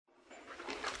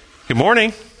Good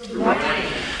morning. Good morning.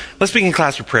 Let's begin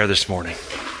class with prayer this morning.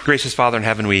 Gracious Father in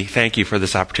heaven, we thank you for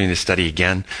this opportunity to study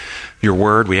again your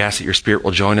word. We ask that your Spirit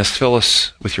will join us, fill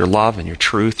us with your love and your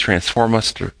truth, transform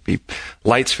us to be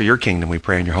lights for your kingdom. We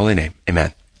pray in your holy name.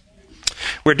 Amen.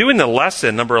 We're doing the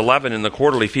lesson, number 11, in the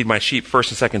quarterly Feed My Sheep,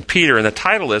 1st and 2nd Peter, and the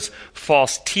title is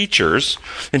False Teachers.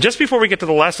 And just before we get to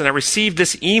the lesson, I received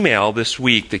this email this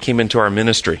week that came into our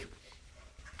ministry.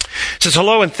 It says,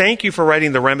 hello and thank you for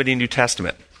writing the Remedy New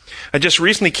Testament. I just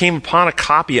recently came upon a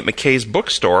copy at McKay's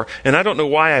bookstore, and I don't know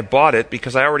why I bought it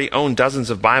because I already own dozens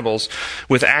of Bibles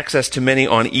with access to many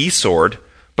on eSword,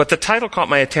 but the title caught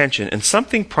my attention, and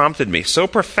something prompted me so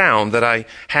profound that I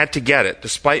had to get it,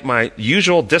 despite my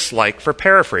usual dislike for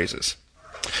paraphrases.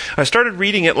 I started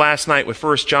reading it last night with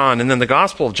 1 John and then the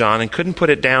Gospel of John and couldn't put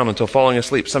it down until falling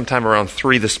asleep sometime around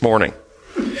 3 this morning.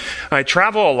 I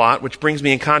travel a lot, which brings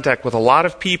me in contact with a lot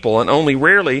of people, and only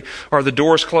rarely are the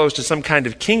doors closed to some kind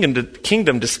of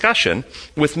kingdom discussion,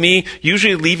 with me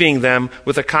usually leaving them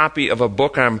with a copy of a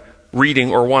book I'm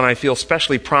reading or one I feel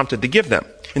specially prompted to give them.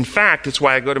 In fact, it's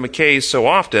why I go to McKay's so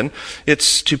often.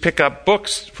 It's to pick up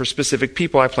books for specific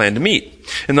people I plan to meet.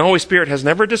 And the Holy Spirit has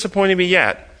never disappointed me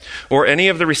yet, or any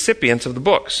of the recipients of the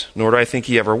books, nor do I think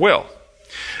He ever will.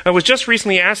 I was just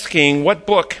recently asking what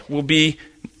book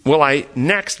will I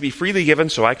next be freely given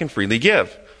so I can freely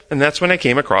give? And that's when I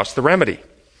came across The Remedy.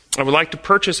 I would like to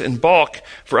purchase in bulk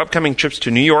for upcoming trips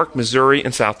to New York, Missouri,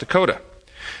 and South Dakota.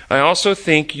 I also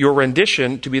think your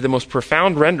rendition to be the most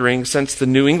profound rendering since the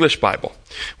New English Bible,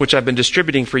 which I've been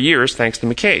distributing for years thanks to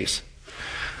McKay's.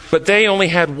 But they only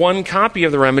had one copy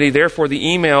of The Remedy, therefore the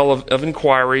email of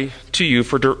inquiry to you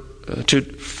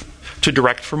to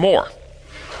direct for more.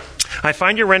 I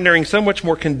find your rendering so much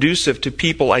more conducive to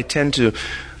people I tend to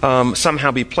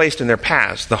somehow be placed in their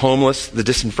paths. The homeless, the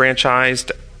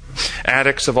disenfranchised,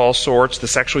 addicts of all sorts, the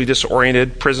sexually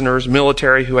disoriented, prisoners,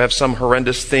 military who have some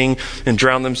horrendous thing and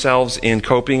drown themselves in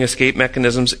coping escape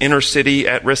mechanisms, inner city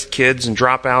at-risk kids and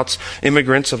dropouts,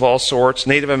 immigrants of all sorts,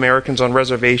 Native Americans on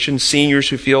reservations, seniors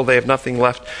who feel they have nothing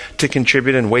left to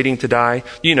contribute and waiting to die.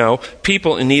 You know,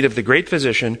 people in need of the great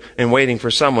physician and waiting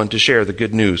for someone to share the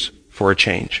good news for a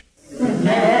change.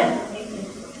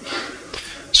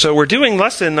 So we're doing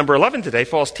lesson number 11 today,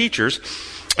 False Teachers.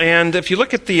 And if you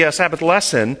look at the Sabbath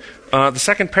lesson, the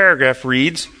second paragraph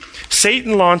reads,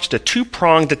 Satan launched a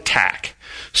two-pronged attack.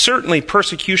 Certainly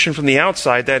persecution from the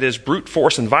outside, that is, brute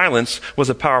force and violence, was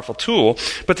a powerful tool,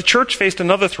 but the church faced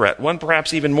another threat, one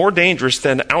perhaps even more dangerous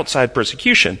than outside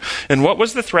persecution. And what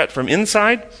was the threat from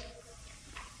inside?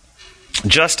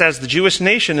 Just as the Jewish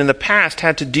nation in the past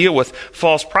had to deal with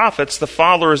false prophets, the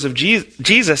followers of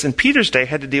Jesus in Peter's day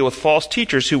had to deal with false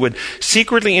teachers who would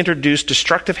secretly introduce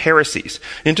destructive heresies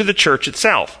into the church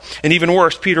itself. And even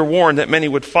worse, Peter warned that many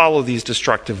would follow these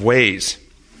destructive ways.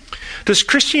 Does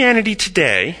Christianity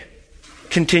today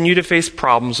continue to face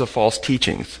problems of false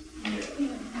teachings?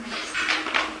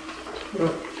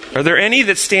 Are there any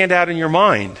that stand out in your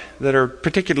mind that are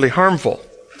particularly harmful?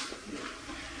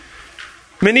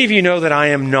 Many of you know that I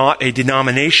am not a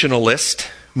denominationalist,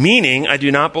 meaning I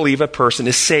do not believe a person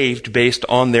is saved based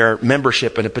on their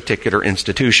membership in a particular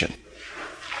institution.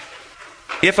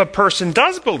 If a person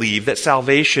does believe that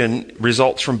salvation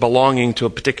results from belonging to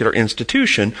a particular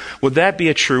institution, would that be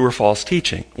a true or false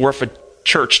teaching? Or if a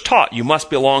church taught you must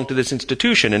belong to this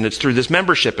institution and it's through this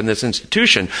membership in this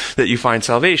institution that you find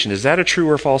salvation, is that a true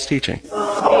or false teaching?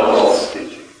 False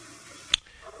teaching.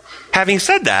 Having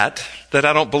said that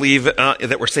I don't believe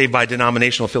that we're saved by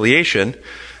denominational affiliation,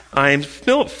 I'm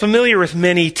familiar with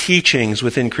many teachings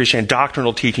within Christianity,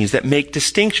 doctrinal teachings that make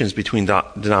distinctions between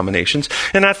denominations.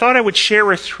 And I thought I would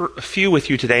share a few with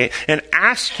you today and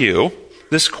ask you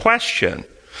this question.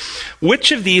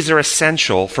 Which of these are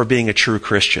essential for being a true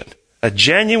Christian? A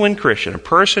genuine Christian, a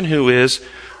person who is,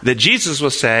 that Jesus will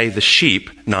say, the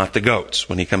sheep, not the goats,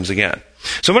 when He comes again.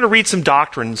 So I'm going to read some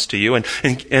doctrines to you, and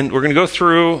we're going to go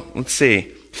through,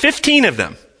 15 of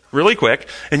them, really quick,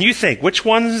 and you think, which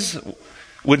ones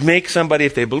would make somebody,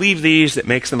 if they believe these, that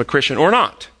makes them a Christian or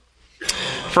not?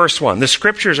 First one, the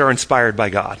Scriptures are inspired by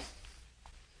God.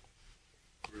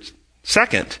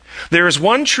 Second, there is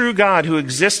one true God who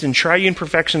exists in triune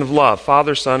perfection of love,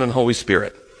 Father, Son, and Holy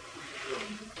Spirit.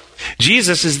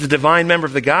 Jesus is the divine member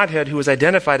of the Godhead who was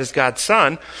identified as God's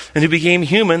Son and who became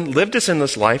human, lived a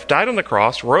sinless life, died on the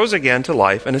cross, rose again to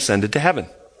life, and ascended to heaven.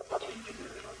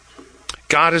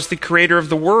 God is the creator of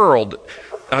the world.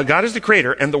 God is the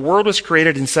creator, and the world was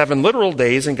created in 7 literal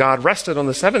days, and God rested on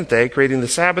the 7th day, creating the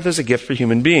Sabbath as a gift for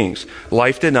human beings.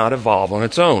 Life did not evolve on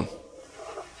its own.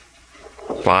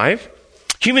 5,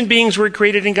 human beings were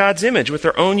created in God's image with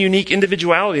their own unique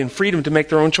individuality and freedom to make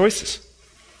their own choices.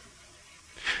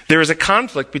 There is a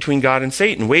conflict between God and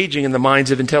Satan, waging in the minds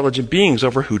of intelligent beings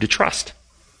over who to trust.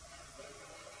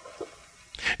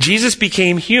 Jesus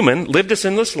became human, lived a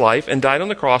sinless life, and died on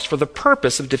the cross for the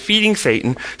purpose of defeating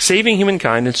Satan, saving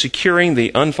humankind, and securing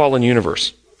the unfallen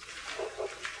universe.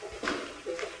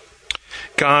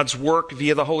 God works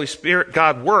via the Holy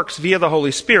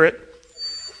Spirit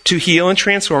to heal and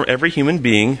transform every human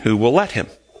being who will let him.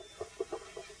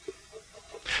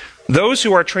 Those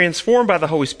who are transformed by the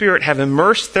Holy Spirit have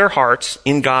immersed their hearts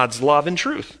in God's love and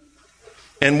truth,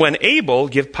 and when able,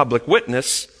 give public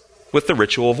witness with the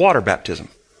ritual of water baptism.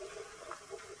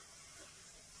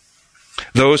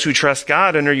 Those who trust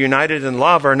God and are united in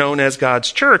love are known as God's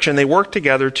church, and they work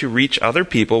together to reach other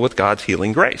people with God's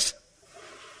healing grace.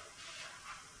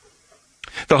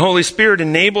 The Holy Spirit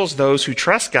enables those who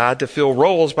trust God to fill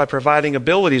roles by providing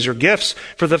abilities or gifts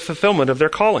for the fulfillment of their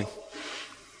calling.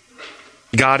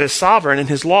 God is sovereign and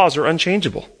his laws are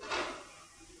unchangeable.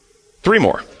 3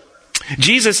 more.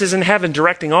 Jesus is in heaven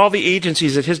directing all the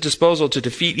agencies at his disposal to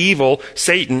defeat evil,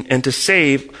 Satan, and to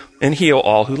save and heal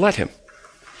all who let him.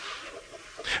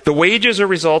 The wages or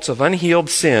results of unhealed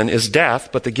sin is death,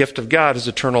 but the gift of God is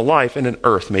eternal life and an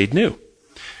earth made new.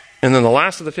 And then the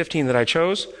last of the 15 that I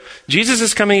chose, Jesus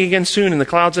is coming again soon in the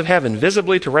clouds of heaven,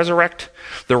 visibly to resurrect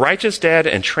the righteous dead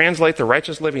and translate the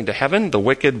righteous living to heaven. The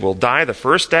wicked will die the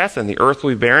first death, and the earth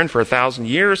will be barren for 1,000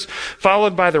 years,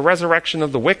 followed by the resurrection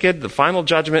of the wicked, the final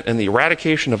judgment, and the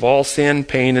eradication of all sin,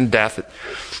 pain, and death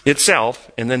itself,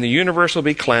 and then the universe will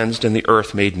be cleansed and the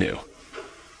earth made new.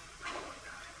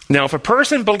 Now, if a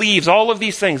person believes all of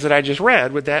these things that I just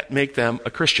read, would that make them a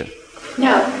Christian?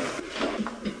 No.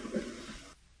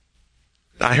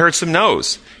 I heard some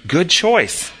no's. Good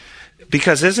choice.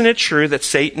 Because isn't it true that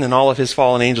Satan and all of his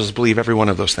fallen angels believe every one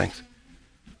of those things?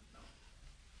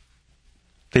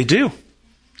 They do.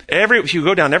 If you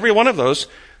go down every one of those,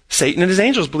 Satan and his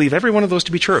angels believe every one of those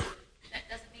to be true. That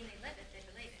doesn't mean they live it,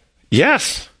 they believe it.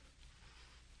 Yes.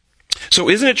 So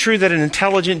isn't it true that an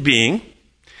intelligent being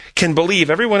can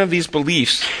believe every one of these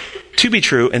beliefs to be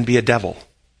true and be a devil?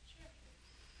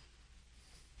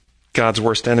 God's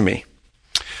worst enemy.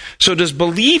 So does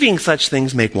believing such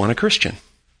things make one a Christian?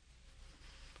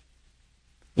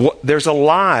 There's a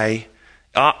lie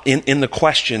in the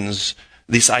questions,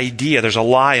 this idea, there's a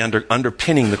lie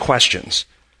underpinning the questions.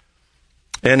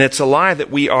 And it's a lie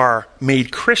that we are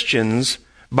made Christians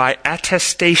by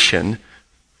attestation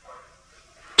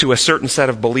to a certain set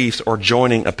of beliefs or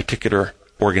joining a particular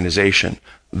organization.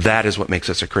 That is what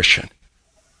makes us a Christian.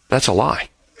 That's a lie.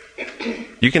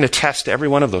 You can attest to every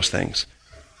one of those things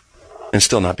and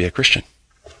still not be a Christian.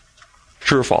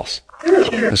 True or false?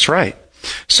 That's right.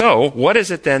 So, what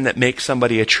is it then that makes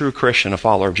somebody a true Christian, a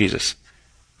follower of Jesus?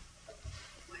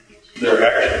 Their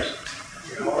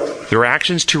actions. Their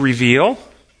actions to reveal.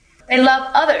 They love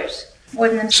others more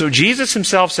than themselves. So Jesus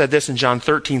himself said this in John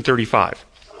 13:35.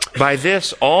 By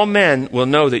this all men will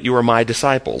know that you are my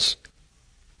disciples,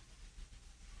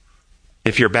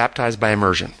 if you're baptized by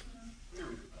immersion.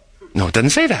 No, it doesn't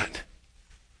say that.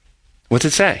 What's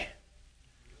it say?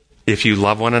 If you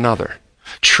love one another.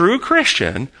 True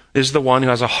Christian is the one who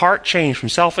has a heart change from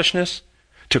selfishness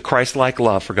to Christ-like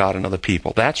love for God and other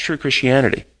people. That's true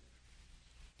Christianity.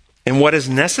 And what is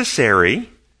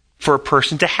necessary for a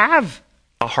person to have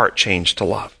a heart change to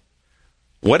love?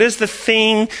 What is the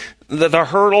thing, the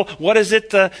hurdle? What is it,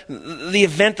 the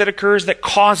event that occurs that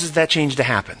causes that change to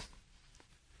happen?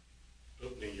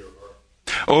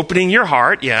 Opening your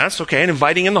heart, yes, okay, and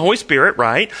inviting in the Holy Spirit,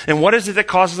 right? And what is it that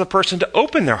causes a person to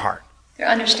open their heart? Their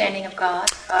understanding of God,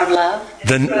 of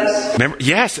love.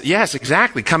 Yes,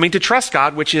 exactly. Coming to trust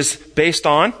God, which is based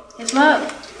on? His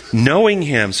love. Knowing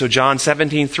Him. So John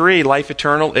 17:3, life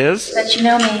eternal is? That you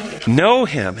know me. Know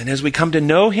Him. And as we come to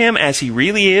know Him as He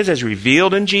really is, as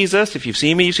revealed in Jesus, if you've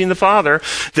seen me, you've seen the Father,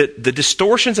 the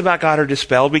distortions about God are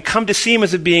dispelled. We come to see Him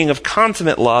as a being of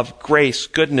consummate love, grace,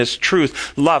 goodness,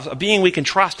 truth, love, a being we can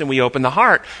trust, and we open the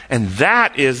heart. And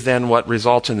that is then what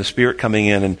results in the Spirit coming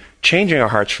in and changing our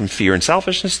hearts from fear and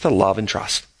selfishness to love and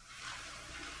trust.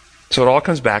 So it all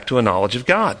comes back to a knowledge of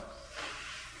God.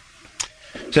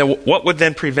 So what would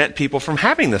then prevent people from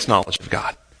having this knowledge of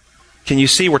God? Can you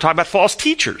see? We're talking about false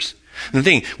teachers. And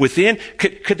the thing,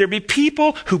 could there be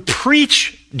people who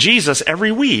preach Jesus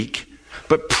every week,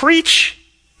 but preach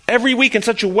every week in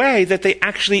such a way that they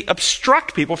actually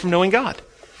obstruct people from knowing God?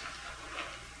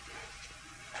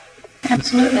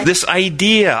 Absolutely. This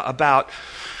idea about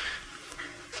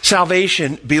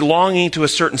salvation belonging to a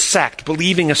certain sect,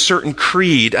 believing a certain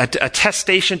creed,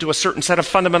 attestation to a certain set of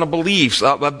fundamental beliefs,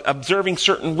 observing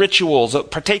certain rituals,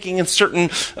 partaking in certain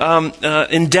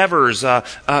endeavors,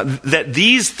 that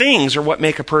these things are what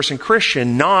make a person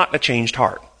Christian, not a changed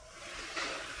heart.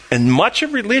 And much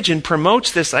of religion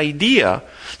promotes this idea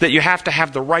that you have to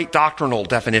have the right doctrinal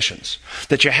definitions,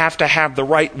 that you have to have the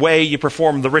right way you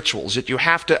perform the rituals, that you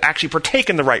have to actually partake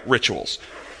in the right rituals.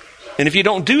 And if you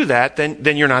don't do that,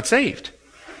 then you're not saved.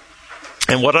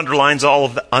 And what underpins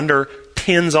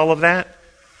all of that?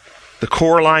 The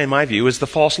core lie, in my view, is the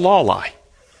false law lie.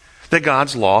 That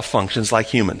God's law functions like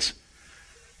humans.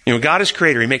 God is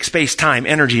creator. He makes space, time,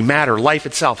 energy, matter, life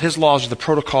itself. His laws are the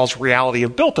protocols reality is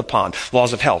built upon.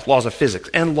 Laws of health, laws of physics,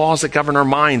 and laws that govern our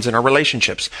minds and our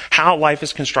relationships. How life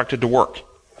is constructed to work.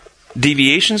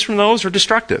 Deviations from those are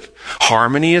destructive.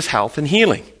 Harmony is health and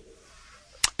healing.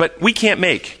 But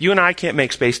you and I can't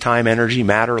make space, time, energy,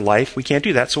 matter, life. We can't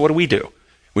do that. So what do?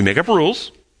 We make up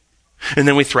rules, and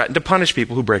then we threaten to punish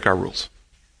people who break our rules.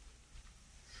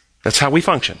 That's how we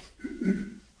function.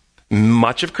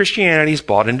 Much of Christianity is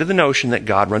bought into the notion that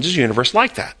God runs his universe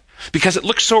like that. Because it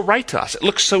looks so right to us. It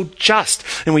looks so just.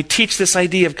 And we teach this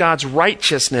idea of God's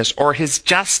righteousness or his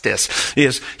justice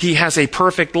is he has a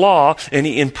perfect law and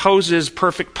he imposes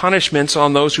perfect punishments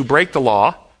on those who break the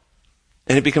law.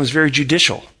 And it becomes very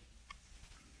judicial.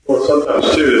 Well,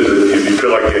 sometimes too, if you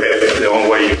feel like the only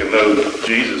way you can know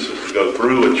Jesus is to go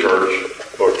through a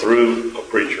church or through a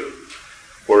preacher.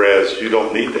 Whereas you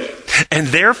don't need that. And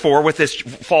therefore, with this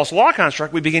false law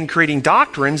construct, we begin creating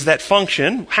doctrines that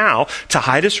function, how? To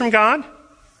hide us from God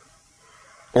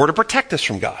or to protect us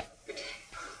from God.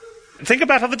 Think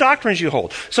about how the doctrines you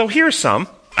hold. So here's some.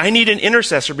 I need an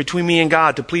intercessor between me and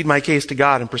God to plead my case to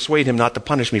God and persuade him not to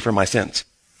punish me for my sins.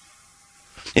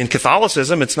 In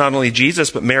Catholicism, it's not only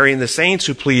Jesus, but Mary and the saints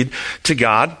who plead to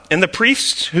God, and the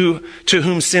priests to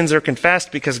whom sins are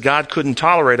confessed because God couldn't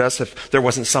tolerate us if there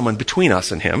wasn't someone between us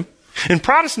and him. In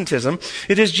Protestantism,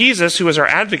 it is Jesus who is our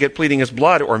advocate pleading his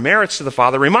blood or merits to the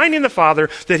Father, reminding the Father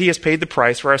that he has paid the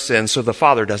price for our sins so the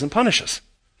Father doesn't punish us.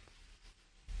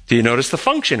 Do you notice the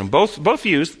function? In both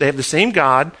views, they have the same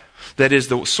God that is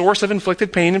the source of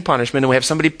inflicted pain and punishment, and we have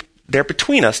somebody there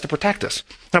between us to protect us.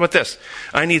 How about this?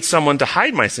 I need someone to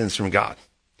hide my sins from God.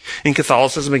 In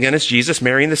Catholicism, again, it's Jesus,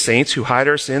 Mary, and the saints who hide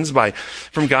our sins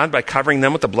from God by covering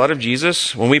them with the blood of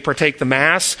Jesus. When we partake the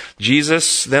Mass,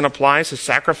 Jesus then applies his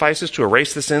sacrifices to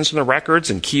erase the sins from the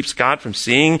records and keeps God from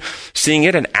seeing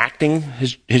it and acting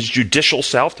his judicial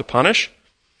self to punish.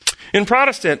 In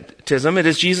Protestantism, it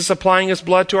is Jesus applying his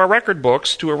blood to our record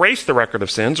books to erase the record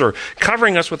of sins, or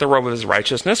covering us with the robe of his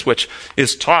righteousness, which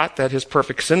is taught that his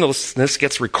perfect sinlessness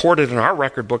gets recorded in our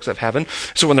record books of heaven.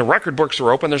 So when the record books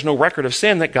are open, there's no record of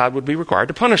sin that God would be required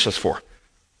to punish us for.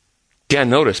 Again,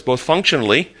 notice, both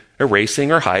functionally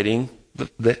erasing or hiding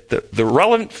the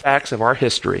relevant facts of our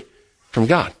history from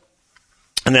God.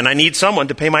 And then I need someone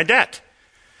to pay my debt.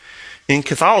 In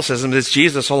Catholicism, it's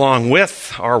Jesus along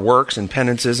with our works and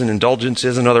penances and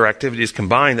indulgences and other activities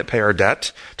combined that pay our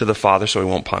debt to the Father so he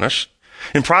won't punish.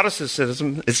 In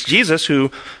Protestantism, it's Jesus who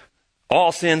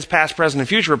all sins past, present, and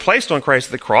future were placed on Christ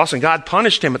at the cross, and God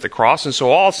punished him at the cross, and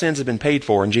so all sins have been paid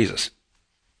for in Jesus.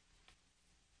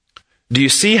 Do you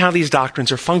see how these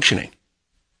doctrines are functioning?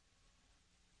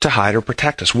 To hide or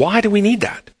protect us. Why do we need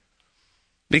that?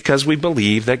 Because we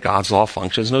believe that God's law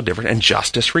functions no different, and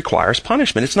justice requires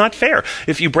punishment. It's not fair.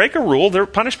 If you break a rule, their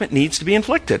punishment needs to be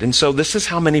inflicted. And so this is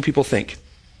how many people think.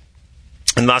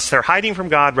 And thus they're hiding from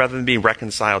God rather than being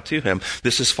reconciled to him.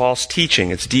 This is false teaching.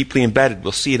 It's deeply embedded.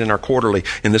 We'll see it in our quarterly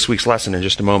in this week's lesson in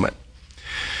just a moment.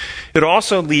 It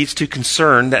also leads to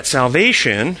concern that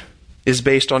salvation is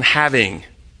based on having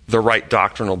the right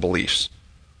doctrinal beliefs.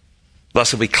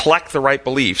 Thus, if we collect the right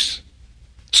beliefs,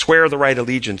 swear the right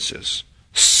allegiances,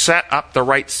 set up the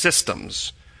right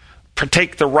systems,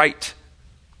 partake the right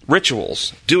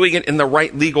rituals, doing it in the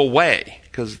right legal way,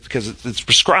 because it's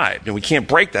prescribed, and we can't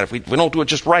break that. If we don't do it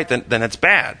just right, then it's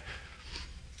bad.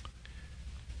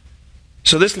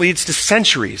 So this leads to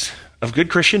centuries of good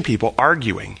Christian people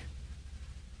arguing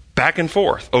back and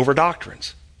forth over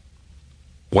doctrines.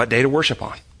 What day to worship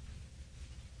on?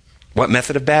 What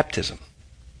method of baptism?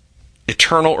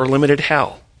 Eternal or limited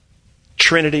hell?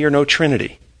 Trinity or no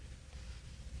Trinity?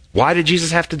 Why did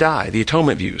Jesus have to die? The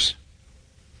atonement views.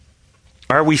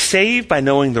 Are we saved by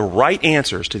knowing the right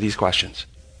answers to these questions?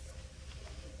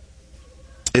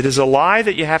 It is a lie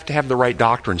that you have to have the right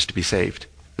doctrines to be saved.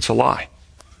 It's a lie.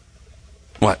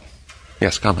 What?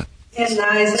 Yes, comment. In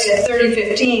Isaiah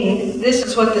 30:15, this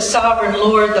is what the sovereign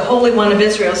Lord, the Holy One of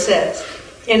Israel, says.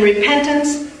 In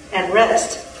repentance and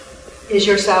rest, is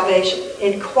your salvation.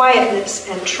 In quietness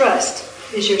and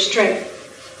trust is your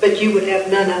strength. But you would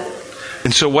have none of it.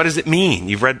 And so what does it mean?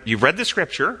 You've read the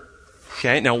scripture.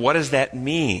 Okay, now what does that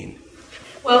mean?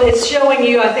 Well, it's showing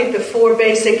you, I think, the four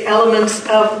basic elements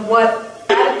of what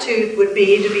attitude would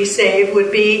be to be saved.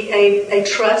 Would be a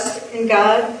trust in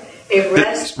God, a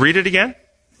rest. Read it again.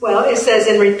 Well, it says,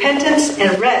 in repentance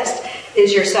and rest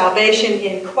is your salvation.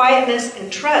 In quietness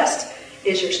and trust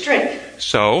is your strength.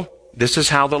 So, this is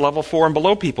how the level 4 and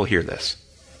below people hear this.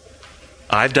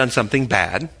 I've done something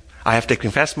bad. I have to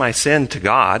confess my sin to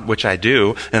God, which I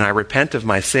do, and I repent of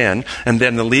my sin, and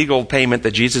then the legal payment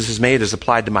that Jesus has made is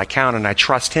applied to my account, and I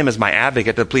trust Him as my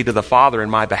advocate to plead to the Father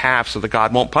in my behalf so that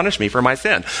God won't punish me for my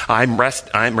sin. I'm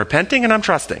repenting and I'm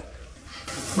trusting.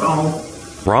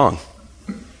 Wrong.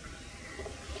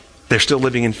 They're still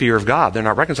living in fear of God. They're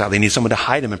not reconciled. They need someone to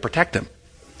hide them and protect them.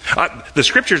 The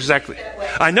scripture is exactly...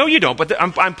 I know you don't, but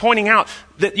I'm pointing out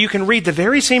that you can read the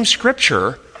very same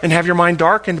scripture and have your mind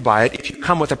darkened by it if you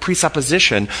come with a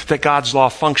presupposition that God's law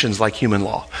functions like human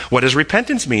law. What does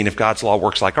repentance mean if God's law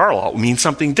works like our law? It means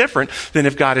something different than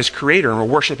if God is creator and we're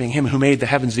worshiping Him who made the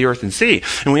heavens, the earth, and sea.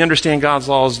 And we understand God's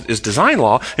law is design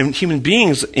law, and human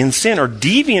beings in sin are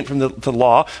deviant from the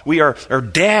law. We are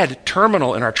dead,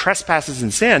 terminal in our trespasses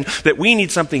and sin, that we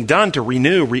need something done to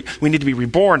renew. We need to be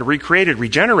reborn, recreated,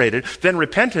 regenerated. Then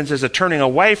repentance is a turning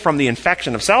away from the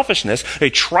infection of selfishness, a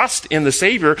trust in the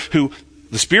Savior who...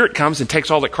 The Spirit comes and takes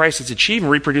all that Christ has achieved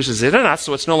and reproduces it in us,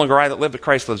 so it's no longer I that live, but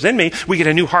Christ lives in me. We get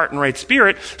a new heart and right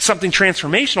spirit. Something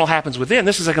transformational happens within.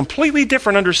 This is a completely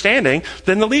different understanding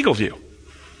than the legal view.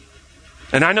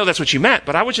 And I know that's what you meant,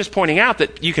 but I was just pointing out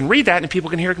that you can read that and people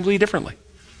can hear it completely differently.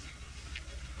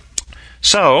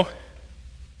 So,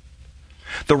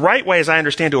 the right way, as I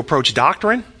understand, to approach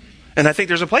doctrine, and I think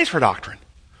there's a place for doctrine,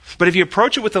 but if you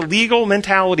approach it with a legal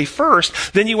mentality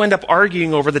first, then you end up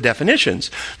arguing over the definitions.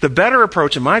 The better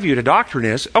approach, in my view, to doctrine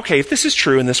is, okay, if this is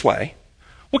true in this way,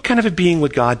 what kind of a being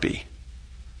would God be?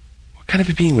 What kind of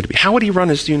a being would he be? How would He run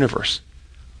His universe?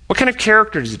 What kind of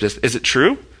character does He exist? Is it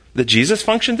true that Jesus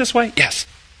functioned this way? Yes.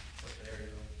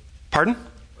 Pardon?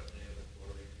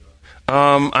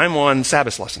 I'm on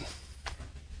Sabbath lesson.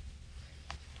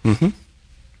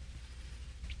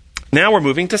 Now we're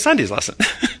moving to Sunday's lesson.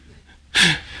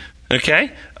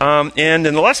 Okay? And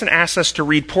then the lesson asks us to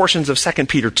read portions of 2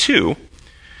 Peter 2.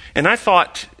 And I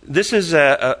thought this is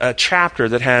a chapter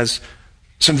that has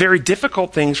some very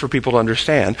difficult things for people to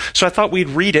understand. So I thought we'd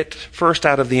read it first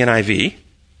out of the NIV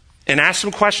and ask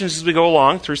some questions as we go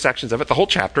along through sections of it, the whole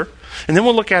chapter. And then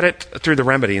we'll look at it through the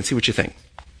remedy and see what you think.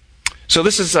 So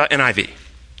this is NIV.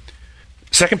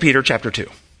 2 Peter chapter 2.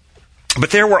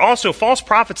 But there were also false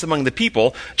prophets among the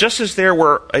people, just as there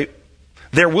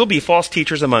will be false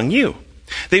teachers among you.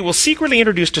 They will secretly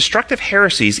introduce destructive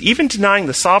heresies, even denying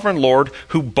the sovereign Lord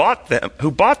who bought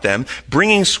them,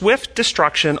 bringing swift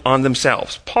destruction on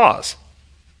themselves. Pause.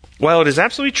 While it is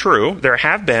absolutely true, there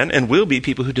have been and will be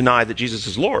people who deny that Jesus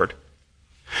is Lord,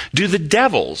 do the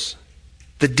devils,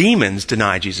 the demons,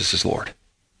 deny Jesus is Lord?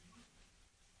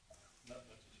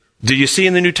 Do you see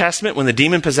in the New Testament when the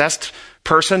demon-possessed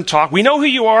person talked, "We know who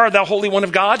you are, thou Holy One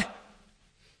of God"?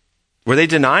 Were they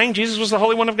denying Jesus was the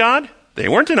Holy One of God? They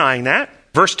weren't denying that.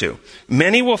 Verse 2,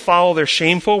 many will follow their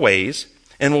shameful ways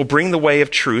and will bring the way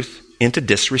of truth into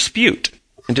disrepute.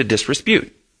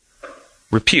 Disrepute.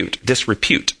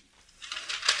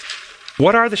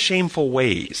 What are the shameful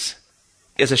ways?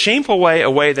 Is a shameful way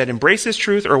a way that embraces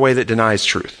truth or a way that denies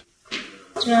truth?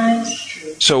 Denies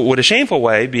truth. So would a shameful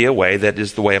way be a way that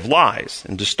is the way of lies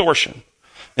and distortion?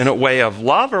 And a way of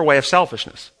love or a way of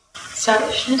selfishness?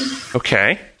 Selfishness.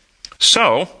 Okay.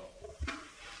 So,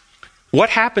 what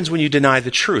happens when you deny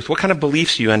the truth? What kind of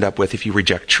beliefs do you end up with if you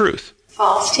reject truth?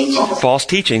 False teachings. False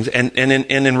teachings. And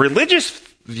in religious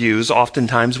views,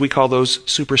 oftentimes we call those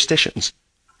superstitions.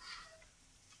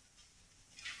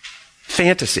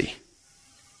 Fantasy.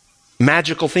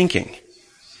 Magical thinking.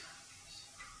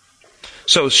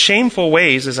 So shameful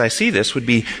ways, as I see this, would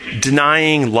be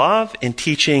denying love and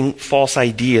teaching false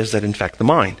ideas that infect the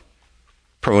mind.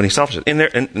 Promoting selfishness.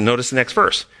 And notice the next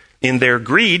verse. In their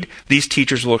greed, these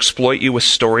teachers will exploit you with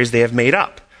stories they have made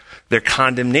up. Their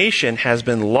condemnation has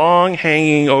been long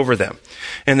hanging over them,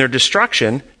 and their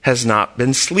destruction has not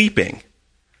been sleeping.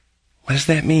 What does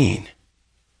that mean?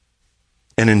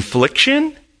 An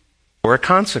infliction or a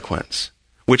consequence?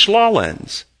 Which law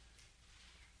lens?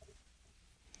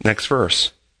 Next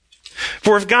verse.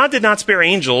 For if God did not spare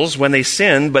angels when they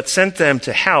sinned, but sent them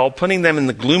to hell, putting them in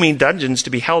the gloomy dungeons to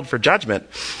be held for judgment,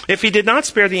 if he did not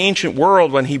spare the ancient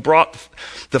world when he brought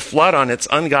the flood on its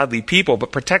ungodly people,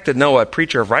 but protected Noah, a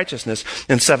preacher of righteousness,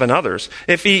 and 7 others,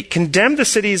 if he condemned the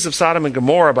cities of Sodom and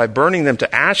Gomorrah by burning them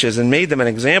to ashes and made them an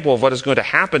example of what is going to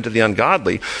happen to the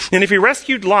ungodly, and if he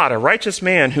rescued Lot, a righteous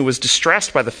man who was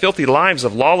distressed by the filthy lives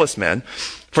of lawless men,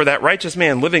 for that righteous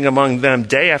man living among them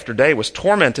day after day was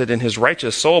tormented in his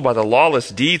righteous soul by the lawless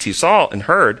deeds he saw and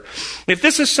heard. If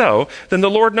this is so, then the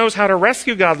Lord knows how to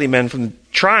rescue godly men from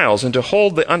trials and to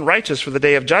hold the unrighteous for the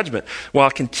day of judgment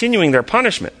while continuing their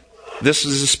punishment. This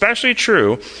is especially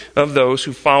true of those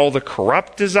who follow the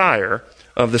corrupt desire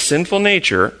of the sinful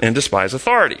nature and despise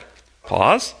authority.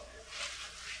 Pause.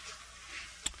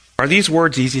 Are these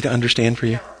words easy to understand for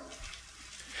you?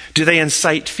 Do they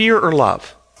incite fear or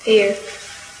love? Fear.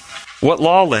 What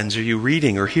law lens are you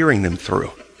reading or hearing them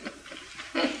through?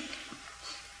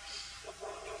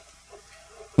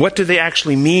 What do they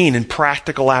actually mean in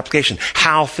practical application?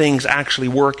 How things actually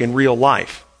work in real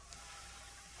life?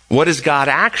 What is God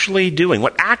actually doing?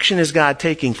 What action is God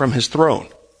taking from his throne?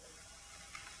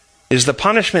 Is the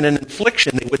punishment and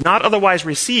infliction they would not otherwise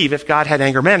receive if God had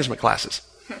anger management classes?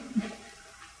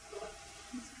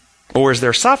 Or is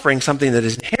their suffering something that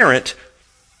is inherent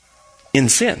in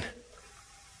sin?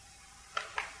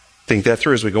 Think that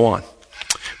through as we go on.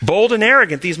 Bold and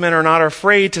arrogant, these men are not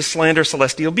afraid to slander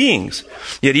celestial beings.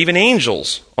 Yet even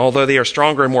angels, although they are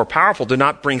stronger and more powerful, do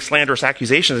not bring slanderous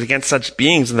accusations against such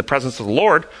beings in the presence of the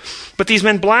Lord. But these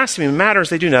men blaspheme matters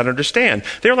they do not understand.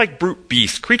 They are like brute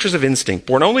beasts, creatures of instinct,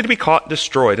 born only to be caught and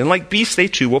destroyed. And like beasts, they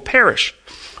too will perish.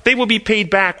 They will be paid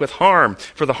back with harm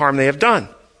for the harm they have done.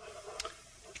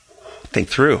 Think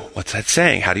through. What's that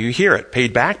saying? How do you hear it?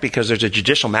 Paid back because there's a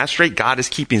judicial magistrate. God is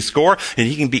keeping score, and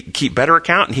he can keep better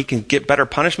account, and he can get better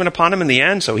punishment upon him in the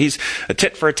end. So he's a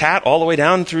tit for a tat all the way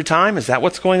down through time. Is that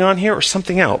what's going on here, or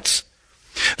something else?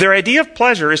 Their idea of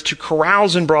pleasure is to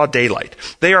carouse in broad daylight.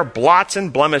 They are blots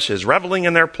and blemishes, reveling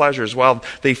in their pleasures while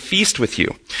they feast with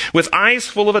you. With eyes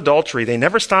full of adultery, they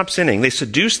never stop sinning. They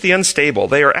seduce the unstable.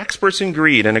 They are experts in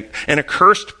greed and a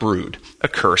cursed brood.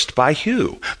 Accursed by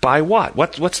who? By what?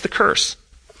 What's the curse?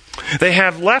 They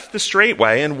have left the straight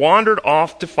way and wandered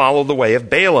off to follow the way of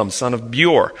Balaam, son of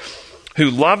Beor, who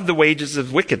loved the wages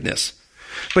of wickedness.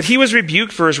 But he was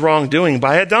rebuked for his wrongdoing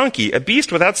by a donkey, a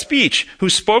beast without speech, who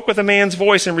spoke with a man's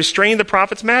voice and restrained the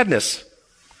prophet's madness.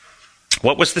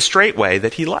 What was the straight way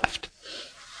that he left?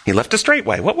 He left a straight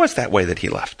way. What was that way that he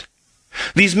left?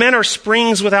 These men are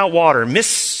springs without water,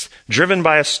 mists driven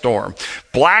by a storm.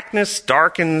 Blackest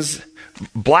darkness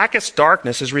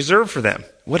is reserved for them.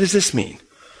 What does this mean?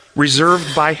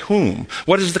 Reserved by whom?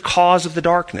 What is the cause of the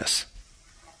darkness?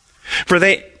 For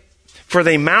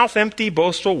they mouth empty,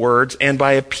 boastful words, and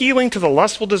by appealing to the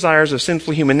lustful desires of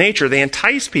sinful human nature, they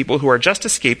entice people who are just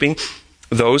escaping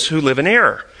those who live in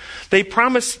error. They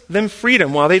promise them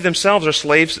freedom while they themselves are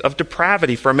slaves of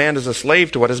depravity, for a man is a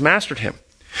slave to what has mastered him.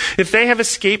 If they have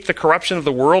escaped the corruption of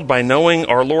the world by knowing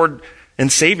our Lord and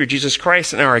Savior Jesus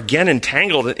Christ and are again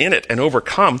entangled in it and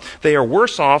overcome, they are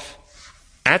worse off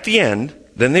at the end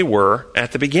than they were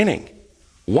at the beginning.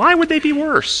 Why would they be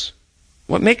worse?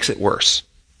 What makes it worse?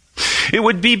 It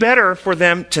would be better for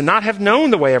them to not have known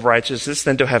the way of righteousness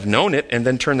than to have known it and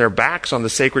then turn their backs on the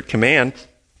sacred command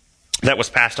that was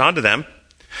passed on to them.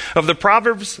 Of them,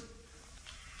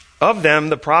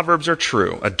 the proverbs are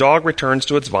true. A dog returns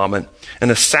to its vomit, and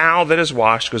a sow that is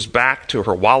washed goes back to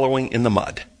her wallowing in the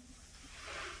mud.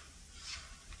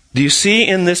 Do you see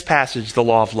in this passage the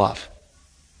law of love?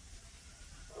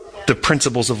 The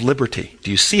principles of liberty.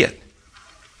 Do you see it?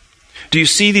 Do you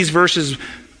see these verses,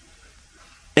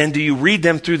 and do you read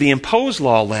them through the imposed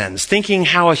law lens, thinking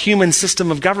how a human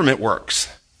system of government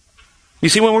works? You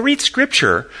see, when we read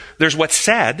Scripture, there's what's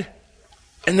said,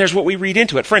 and there's what we read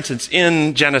into it. For instance,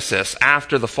 in Genesis,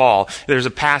 after the fall, there's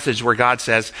a passage where God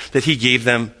says that he gave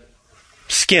them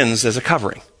skins as a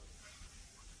covering.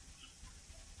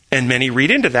 And many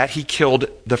read into that he killed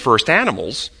the first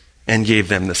animals and gave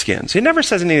them the skins. It never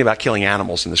says anything about killing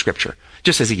animals in the Scripture. It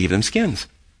just says he gave them skins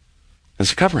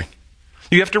as a covering.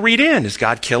 You have to read in, is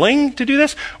God killing to do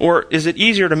this? Or is it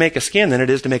easier to make a skin than it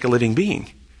is to make a living being?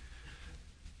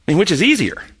 I mean, which is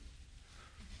easier?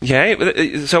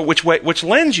 Okay, so which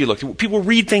lens you look through? People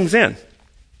read things in.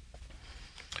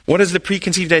 What is the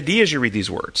preconceived idea as you read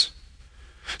these words?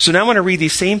 So now I want to read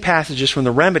these same passages from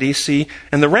the remedy,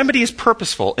 and the remedy is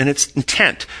purposeful in its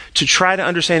intent to try to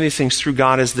understand these things through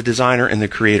God as the designer and the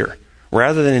creator,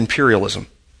 rather than imperialism.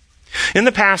 In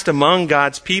the past, among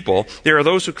God's people, there are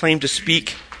those who claim to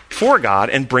speak for God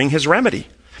and bring his remedy.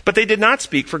 But they did not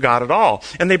speak for God at all,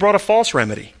 and they brought a false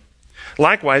remedy.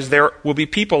 Likewise, there will be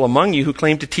people among you who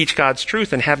claim to teach God's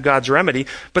truth and have God's remedy,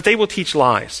 but they will teach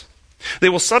lies. They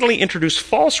will subtly introduce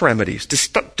false remedies,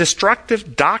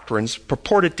 destructive doctrines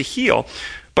purported to heal,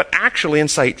 but actually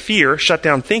incite fear, shut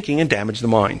down thinking, and damage the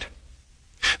mind.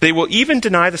 They will even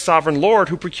deny the sovereign Lord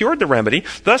who procured the remedy,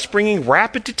 thus bringing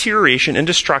rapid deterioration and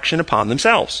destruction upon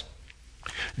themselves.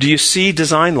 Do you see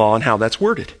design law and how that's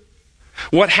worded?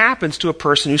 What happens to a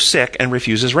person who's sick and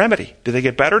refuses remedy? Do they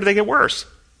get better or do they get worse?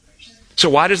 So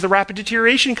why does the rapid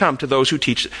deterioration come to those who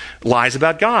teach lies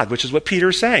about God, which is what Peter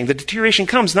is saying? The deterioration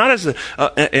comes not as an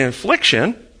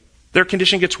affliction. Their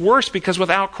condition gets worse because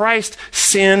without Christ,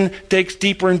 sin takes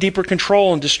deeper and deeper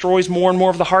control and destroys more and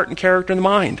more of the heart and character and the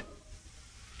mind.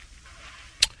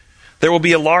 There will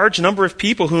be a large number of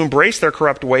people who embrace their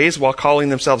corrupt ways while calling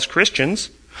themselves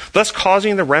Christians, thus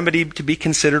causing the remedy to be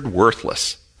considered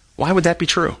worthless. Why would that be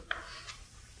true?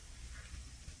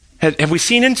 Have we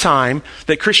seen in time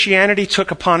that Christianity took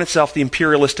upon itself the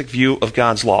imperialistic view of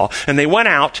God's law, and they went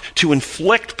out to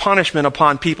inflict punishment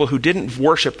upon people who didn't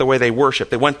worship the way they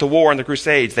worshiped? They went to war in the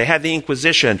Crusades. They had the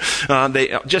Inquisition.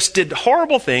 They just did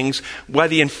horrible things by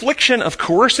the infliction of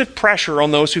coercive pressure on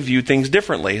those who viewed things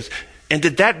differently. And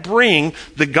did that bring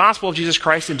the gospel of Jesus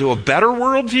Christ into a better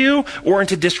worldview or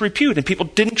into disrepute? And people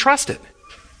didn't trust it.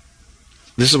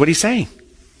 This is what he's saying.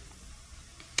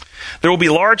 There will be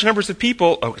large numbers of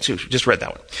people, just read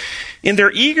that one. In their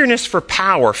eagerness for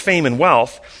power, fame, and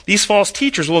wealth, these false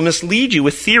teachers will mislead you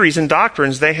with theories and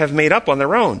doctrines they have made up on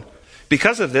their own.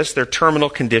 Because of this, their terminal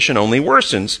condition only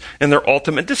worsens, and their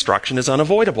ultimate destruction is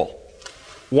unavoidable.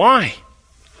 Why?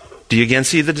 Do you again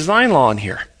see the design law in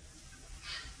here?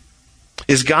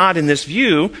 Is God in this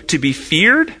view to be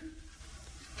feared?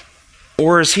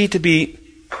 Or is he to be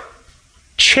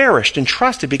cherished and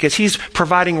trusted because he's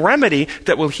providing remedy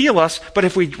that will heal us, but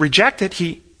if we reject it,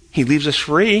 he leaves us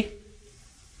free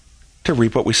to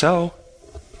reap what we sow.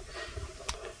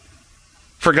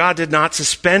 For God did not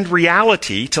suspend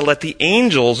reality to let the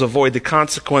angels avoid the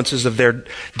consequences of their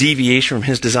deviation from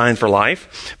his design for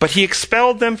life, but he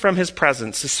expelled them from his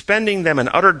presence, suspending them in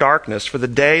utter darkness for the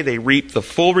day they reap the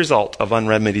full result of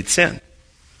unremedied sin.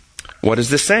 What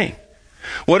is this saying?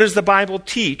 What does the Bible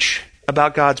teach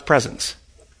about God's presence?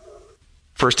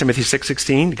 1 Timothy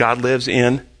 6:16, God lives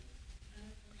in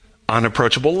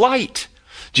unapproachable light.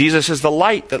 Jesus is the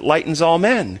light that lightens all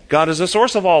men. God is the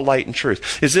source of all light and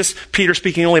truth. Is this Peter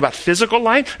speaking only about physical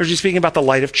light, or is he speaking about the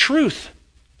light of truth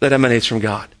that emanates from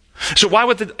God? So why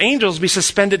would the angels be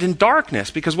suspended in darkness?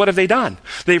 Because what have they done?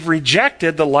 They've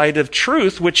rejected the light of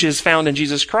truth, which is found in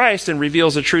Jesus Christ and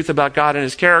reveals the truth about God and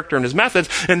his character and his methods,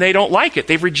 and they don't like it.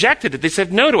 They've rejected it. They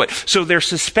said no to it. So they're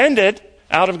suspended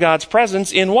out of God's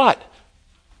presence in what?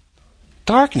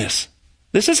 Darkness.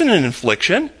 This isn't an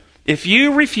infliction. If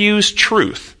you refuse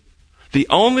truth, the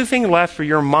only thing left for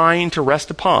your mind to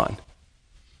rest upon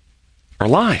are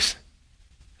lies.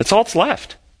 That's all that's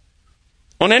left.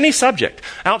 On any subject.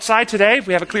 Outside today, if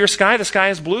we have a clear sky, the sky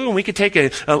is blue, and we could take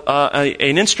an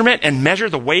instrument and measure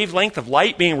the wavelength of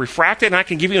light being refracted, and I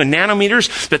can give you in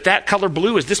nanometers that color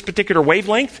blue is this particular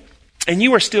wavelength, and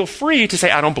you are still free to say,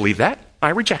 I don't believe that. I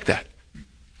reject that.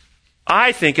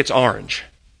 I think it's orange.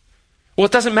 Well,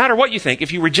 it doesn't matter what you think.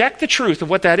 If you reject the truth of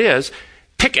what that is,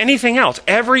 pick anything else.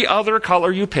 Every other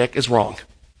color you pick is wrong.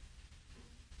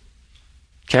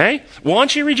 Okay?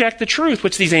 Once you reject the truth,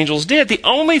 which these angels did, the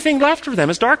only thing left for them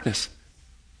is darkness.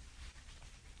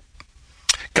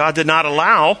 God did not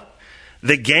allow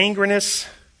the gangrenous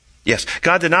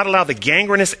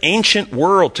ancient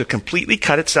world to completely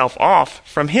cut itself off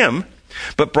from him,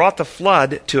 but brought the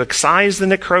flood to excise the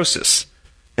necrosis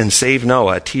and save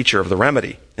Noah, a teacher of the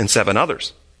remedy, and 7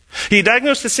 others. He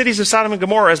diagnosed the cities of Sodom and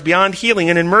Gomorrah as beyond healing,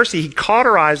 and in mercy he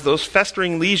cauterized those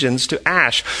festering lesions to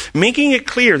ash, making it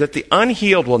clear that the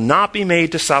unhealed will not be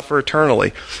made to suffer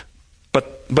eternally,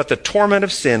 but the torment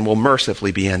of sin will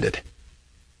mercifully be ended.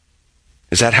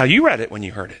 Is that how you read it when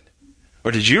you heard it?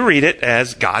 Or did you read it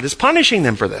as God is punishing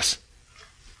them for this?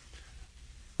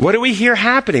 What do we hear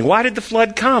happening? Why did the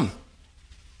flood come?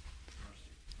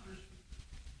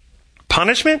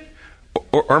 Punishment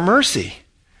or mercy?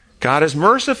 God is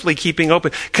mercifully keeping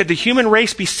open. Could the human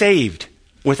race be saved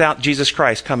without Jesus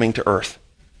Christ coming to earth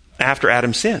after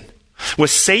Adam's sin?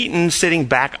 Was Satan sitting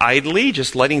back idly,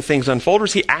 just letting things unfold? Or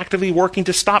was he actively working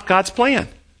to stop God's plan?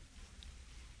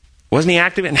 Wasn't he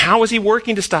active? And how was he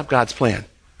working to stop God's plan?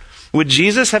 Would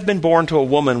Jesus have been born to a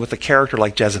woman with a character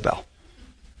like Jezebel?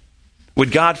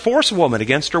 Would God force a woman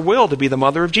against her will to be the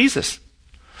mother of Jesus?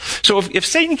 So if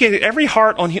Satan can get every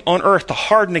heart on earth to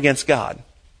harden against God,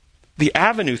 the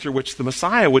avenue through which the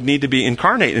Messiah would need to be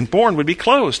incarnate and born would be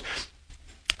closed.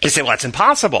 You say, well, that's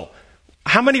impossible.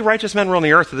 How many righteous men were on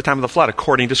the earth at the time of the flood,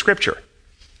 according to Scripture?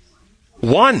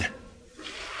 One.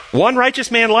 One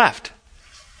righteous man left.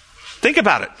 Think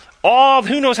about it.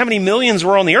 Who knows how many millions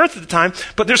were on the earth at the time,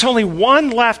 but there's only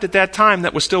one left at that time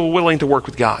that was still willing to work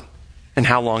with God. And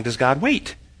how long does God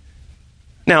wait?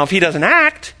 Now, if he doesn't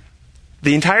act,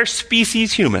 the entire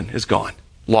species human is gone,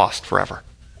 lost forever.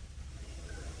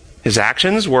 His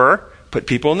actions were put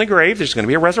people in the grave. There's going to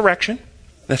be a resurrection.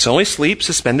 That's only sleep,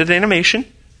 suspended animation,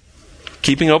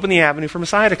 keeping open the avenue for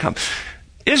Messiah to come.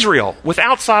 Israel,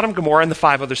 without Sodom, Gomorrah, and the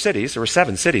 5 other cities, there were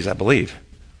 7 cities, I believe.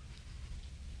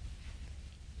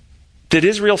 Did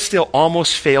Israel still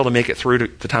almost fail to make it through to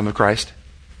the time of Christ?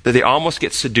 Did they almost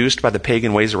get seduced by the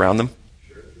pagan ways around them?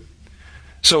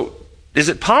 So, is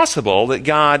it possible that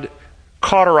God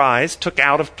cauterized, took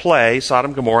out of play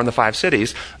Sodom, Gomorrah, and the 5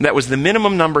 cities? That was the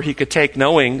minimum number he could take,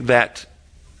 knowing that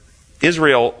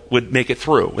Israel would make it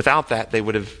through. Without that, they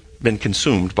would have been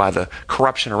consumed by the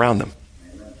corruption around them.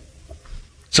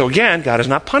 So again, God is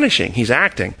not punishing. He's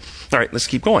acting. All right, let's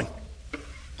keep going.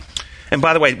 And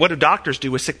by the way, what do doctors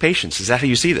do with sick patients? Is that how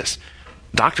you see this?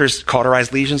 Doctors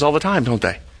cauterize lesions all the time, don't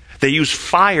they? They use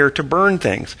fire to burn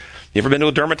things. You ever been to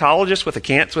a dermatologist with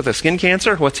a skin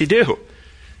cancer? What's he do?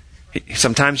 He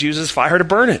sometimes uses fire to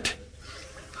burn it.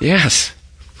 Yes.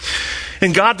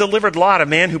 And God delivered Lot, a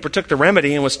man who partook the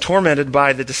remedy and was tormented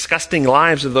by the disgusting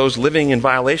lives of those living in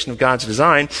violation of God's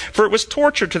design. For it was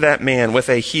torture to that man with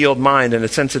a healed mind and a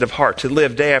sensitive heart to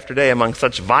live day after day among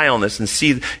such vileness and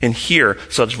see and hear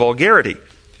such vulgarity.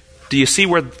 Do you see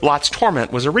where Lot's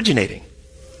torment was originating?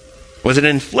 Was it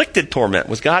inflicted torment?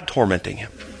 Was God tormenting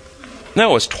him?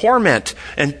 No, it was torment.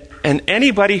 And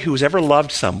anybody who's ever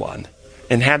loved someone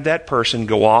and had that person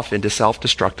go off into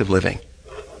self-destructive living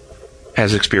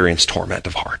has experienced torment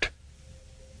of heart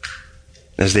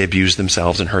as they abuse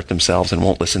themselves and hurt themselves and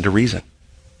won't listen to reason.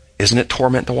 Isn't it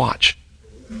torment to watch?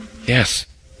 Yes.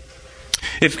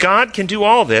 If God can do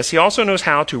all this, he also knows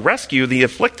how to rescue the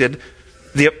afflicted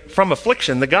from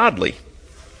affliction, the godly,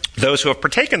 those who have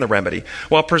partaken the remedy,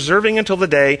 while preserving until the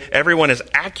day everyone is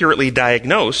accurately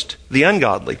diagnosed, the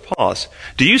ungodly. Pause.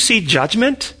 Do you see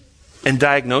judgment and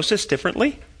diagnosis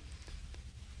differently?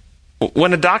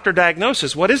 When a doctor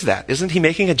diagnoses, what is that? Isn't he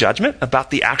making a judgment about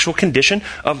the actual condition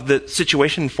of the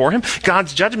situation for him?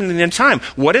 God's judgment in the end time,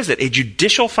 what is it? A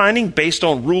judicial finding based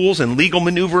on rules and legal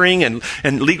maneuvering and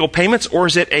legal payments? Or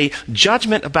is it a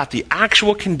judgment about the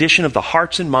actual condition of the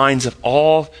hearts and minds of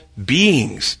all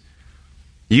beings?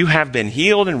 You have been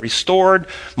healed and restored.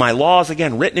 My law is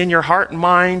again written in your heart and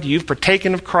mind. You've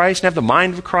partaken of Christ and have the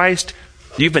mind of Christ.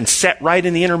 You've been set right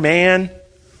in the inner man.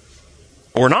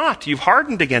 Or not. You've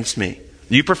hardened against me.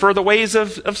 You prefer the ways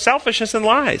of selfishness and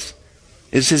lies.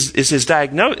 Is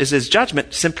his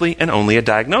judgment simply and only a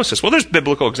diagnosis? Well, there's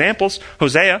biblical examples.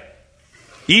 Hosea.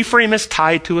 Ephraim is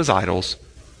tied to his idols.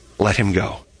 Let him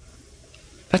go.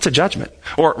 That's a judgment.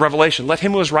 Or Revelation. Let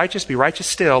him who is righteous be righteous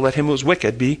still. Let him who is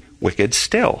wicked be wicked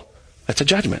still. That's a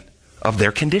judgment of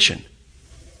their condition.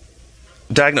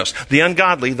 Diagnose. The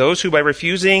ungodly, those who by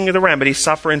refusing the remedy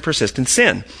suffer in persistent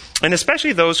sin. And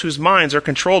especially those whose minds are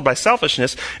controlled by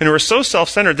selfishness and who are so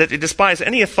self-centered that they despise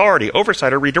any authority,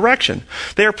 oversight, or redirection.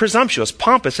 They are presumptuous,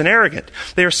 pompous, and arrogant.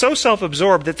 They are so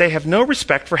self-absorbed that they have no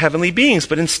respect for heavenly beings,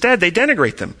 but instead they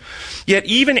denigrate them. Yet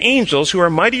even angels who are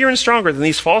mightier and stronger than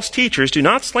these false teachers do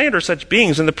not slander such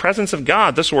beings in the presence of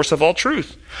God, the source of all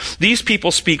truth. These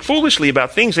people speak foolishly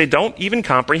about things they don't even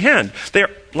comprehend. They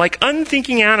are like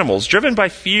unthinking animals, driven by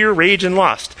fear, rage, and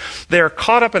lust. They are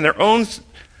caught up in their own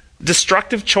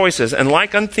destructive choices, and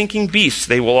like unthinking beasts,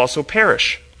 they will also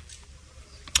perish.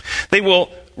 They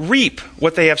will reap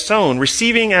what they have sown,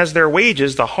 receiving as their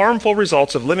wages the harmful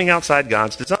results of living outside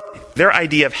God's design. Their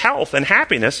idea of health and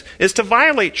happiness is to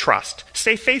violate trust,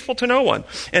 stay faithful to no one,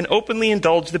 and openly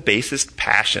indulge the basest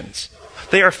passions.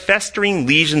 They are festering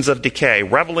legions of decay,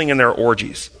 reveling in their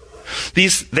orgies.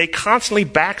 They constantly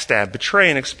backstab, betray,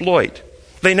 and exploit.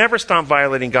 They never stop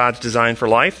violating God's design for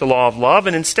life, the law of love,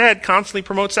 and instead constantly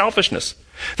promote selfishness.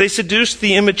 They seduce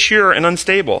the immature and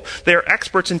unstable. They are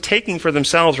experts in taking for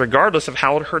themselves regardless of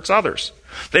how it hurts others.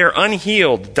 They are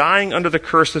unhealed, dying under the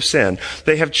curse of sin.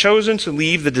 They have chosen to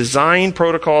leave the design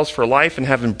protocols for life and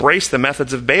have embraced the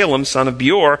methods of Balaam, son of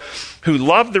Beor, who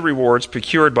loved the rewards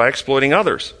procured by exploiting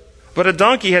others. But a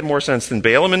donkey had more sense than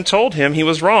Balaam and told him he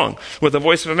was wrong. With the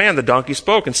voice of a man, the donkey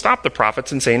spoke and stopped the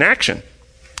prophet's insane action.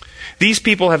 These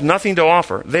people have nothing to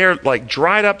offer. They are like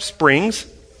dried up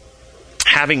springs,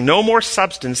 having no more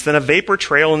substance than a vapor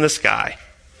trail in the sky.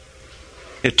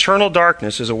 Eternal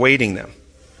darkness is awaiting them.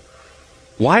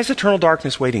 Why is eternal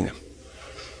darkness awaiting them?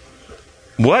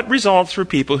 What results for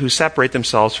people who separate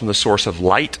themselves from the source of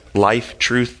light, life,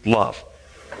 truth, love?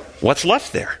 What's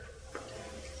left there?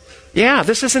 Yeah,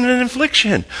 this isn't an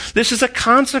infliction. This is a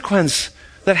consequence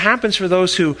that happens for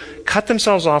those who cut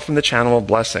themselves off from the channel of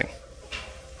blessing.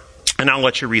 And I'll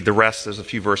let you read the rest. There's a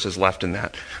few verses left in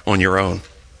that on your own.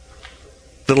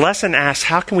 The lesson asks,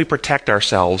 how can we protect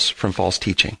ourselves from false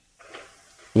teaching?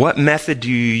 What method do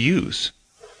you use?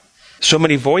 So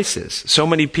many voices, so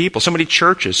many people, so many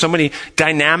churches, so many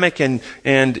dynamic and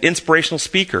inspirational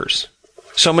speakers,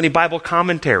 so many Bible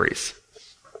commentaries,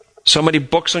 so many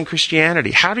books on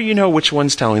Christianity. How do you know which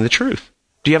one's telling the truth?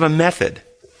 Do you have a method?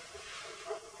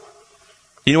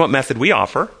 You know what method we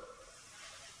offer?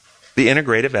 The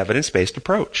integrative evidence-based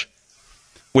approach,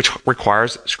 which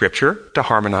requires Scripture to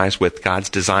harmonize with God's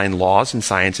design laws and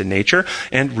science and nature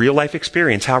and real-life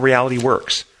experience, how reality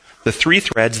works. The three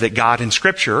threads that God in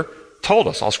Scripture told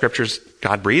us. All Scripture's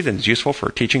God-breathed and is useful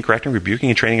for teaching, correcting, rebuking,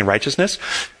 and training in righteousness.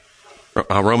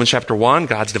 Romans chapter 1,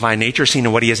 God's divine nature seen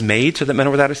in what he has made so that men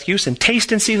are without excuse. And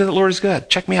taste and see that the Lord is good.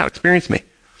 Check me out. Experience me.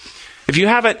 If you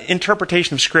have an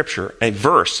interpretation of Scripture, a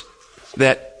verse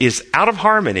that is out of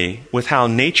harmony with how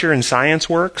nature and science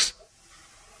works,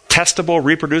 testable,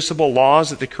 reproducible laws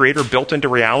that the Creator built into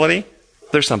reality,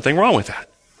 there's something wrong with that.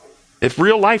 If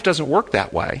real life doesn't work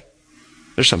that way,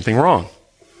 there's something wrong.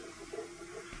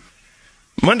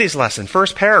 Monday's lesson,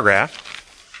 first paragraph.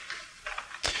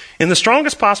 In the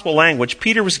strongest possible language,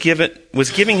 Peter was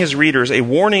giving his readers a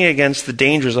warning against the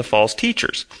dangers of false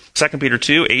teachers. 2 Peter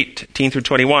 2, 18 through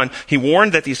 21, he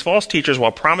warned that these false teachers,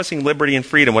 while promising liberty and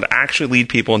freedom, would actually lead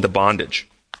people into bondage.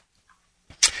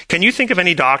 Can you think of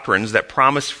any doctrines that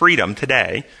promise freedom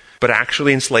today, but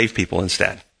actually enslave people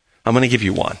instead? I'm going to give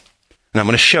you one. And I'm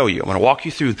going to show you. I'm going to walk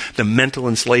you through the mental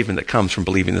enslavement that comes from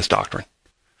believing this doctrine.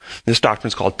 This doctrine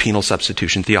is called penal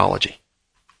substitution theology.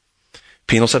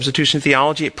 Penal substitution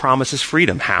theology, it promises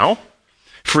freedom. How?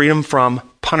 Freedom from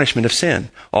punishment of sin.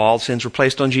 All sins were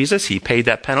placed on Jesus. He paid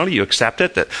that penalty. You accept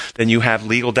it. Then you have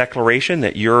legal declaration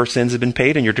that your sins have been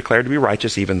paid and you're declared to be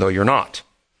righteous even though you're not.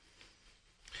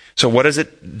 So what does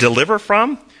it deliver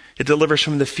from? It delivers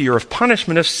from the fear of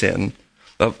punishment of sin,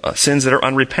 of sins that are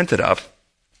unrepented of.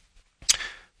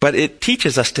 But it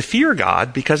teaches us to fear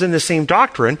God because in the same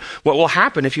doctrine, what will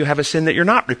happen if you have a sin that you're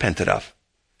not repented of?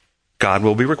 God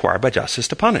will be required by justice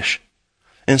to punish.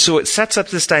 And so it sets up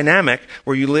this dynamic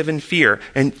where you live in fear.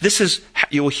 And this is,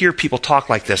 you will hear people talk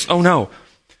like this. Oh no,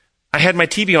 I had my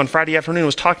TV on Friday afternoon,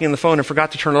 was talking on the phone and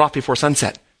forgot to turn it off before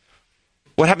sunset.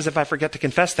 What happens if I forget to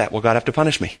confess that? Will God have to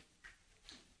punish me?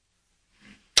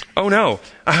 Oh no,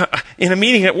 in a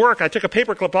meeting at work, I took a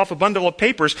paperclip off a bundle of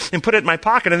papers and put it in my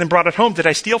pocket and then brought it home. Did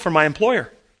I steal from my employer?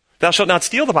 Thou shalt not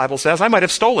steal, the Bible says. I might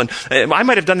have stolen. I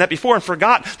might have done that before and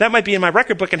forgot. That might be in my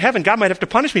record book in heaven. God might have to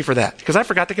punish me for that because I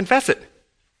forgot to confess it.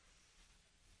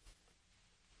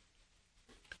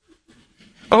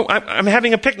 Oh, I'm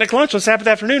having a picnic lunch on Sabbath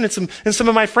afternoon and some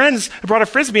of my friends brought a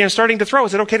Frisbee and are starting to throw.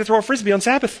 Is it okay to throw a Frisbee on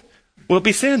Sabbath? Will it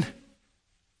be sin?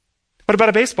 What about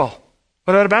a baseball?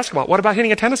 What about a basketball? What about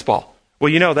hitting a tennis ball?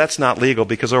 Well, you know that's not legal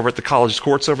because over at the college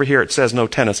courts over here, it says no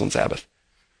tennis on Sabbath.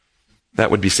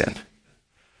 That would be sin.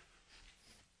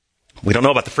 We don't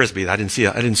know about the Frisbee. I didn't see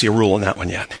a rule on that one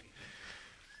yet.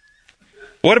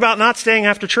 What about not staying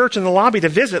after church in the lobby to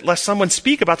visit lest someone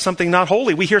speak about something not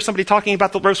holy? We hear somebody talking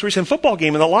about the most recent football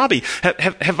game in the lobby.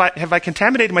 Have I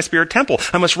contaminated my spirit temple?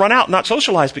 I must run out, not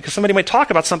socialize because somebody might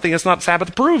talk about something that's not Sabbath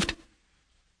approved.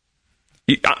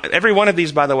 Every one of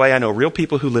these, by the way, I know real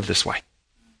people who live this way.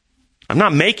 I'm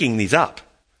not making these up.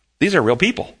 These are real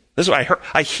people. This is what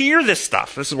I hear this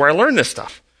stuff. This is where I learn this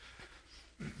stuff.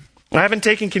 I haven't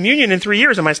taken communion in 3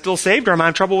 years. Am I still saved or am I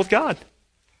in trouble with God?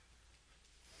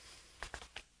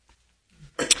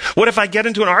 What if I get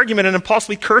into an argument and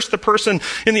impulsively curse the person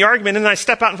in the argument and then I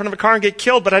step out in front of a car and get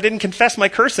killed, but I didn't confess my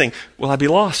cursing? Will I be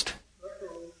lost?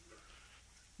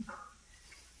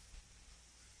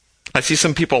 I see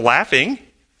some people laughing.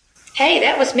 Hey,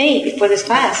 that was me before this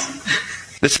class.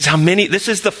 This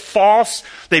is the false,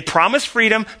 they promise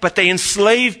freedom, but they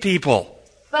enslave people.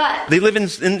 But they live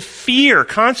in fear,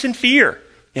 constant fear.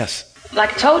 Yes.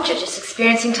 Like I told you, just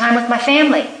experiencing time with my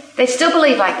family. They still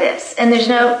believe like this, and there's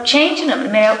no change in them.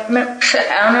 I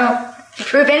don't know. To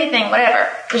prove anything, whatever.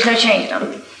 There's no change in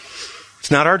them.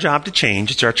 It's not our job to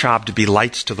change. It's our job to be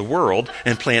lights to the world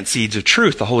and plant seeds of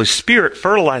truth. The Holy Spirit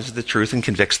fertilizes the truth and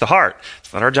convicts the heart.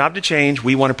 It's not our job to change.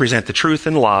 We want to present the truth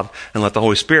in love and let the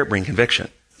Holy Spirit bring conviction.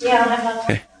 Yeah.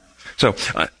 Okay. So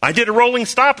I did a rolling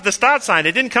stop at the stop sign.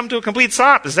 It didn't come to a complete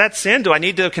stop. Is that sin? Do I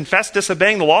need to confess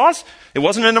disobeying the laws? It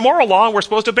wasn't an immoral law. We're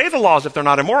supposed to obey the laws if they're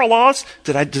not immoral laws.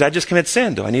 Did I just commit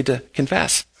sin? Do I need to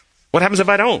confess? What happens if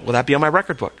I don't? Will that be on my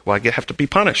record book? Will I have to be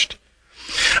punished?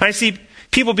 I see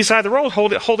people beside the road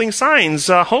holding signs,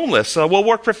 homeless, will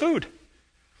work for food.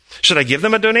 Should I give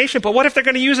them a donation? But what if they're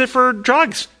going to use it for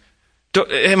drugs?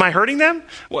 Am I hurting them?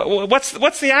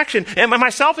 What's the action? Am I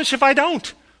selfish if I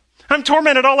don't? I'm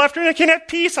tormented all afternoon. I can't have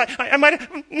peace. I might.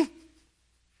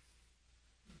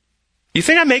 You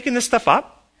think I'm making this stuff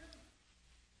up?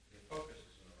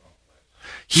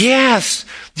 Yes.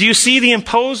 Do you see the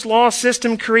imposed law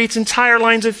system creates entire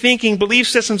lines of thinking, belief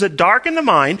systems that darken the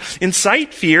mind,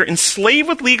 incite fear, enslave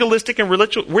with legalistic and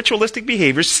ritualistic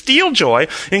behaviors, steal joy,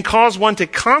 and cause one to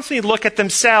constantly look at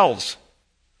themselves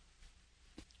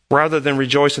rather than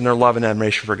rejoice in their love and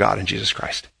admiration for God and Jesus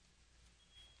Christ.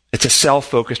 It's a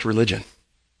self-focused religion.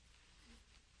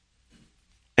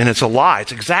 And it's a lie.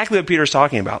 It's exactly what Peter's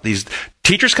talking about. These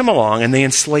teachers come along and they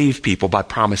enslave people by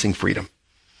promising freedom.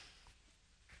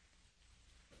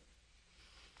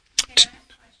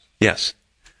 Yes.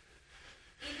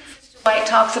 Even Sister White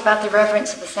talks about the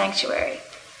reverence of the sanctuary.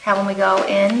 How when we go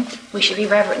in, we should be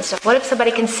reverent and stuff. What if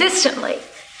somebody consistently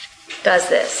does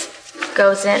this?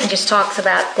 Goes in and just talks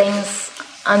about things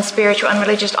unspiritual,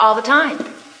 unreligious all the time?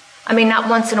 I mean, not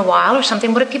once in a while or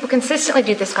something. What if people consistently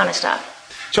do this kind of stuff?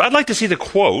 So I'd like to see the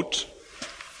quote,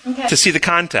 Okay. to see the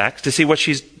context, to see what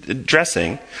she's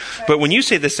addressing. But when you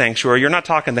say the sanctuary, you're not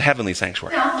talking the heavenly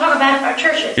sanctuary. No, I'm talking about our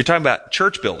churches. You're talking about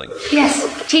church building.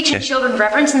 Yes, teaching children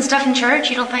reverence and stuff in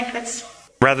church. You don't think that's...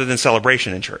 Rather than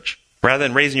celebration in church. Rather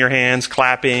than raising your hands,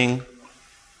 clapping.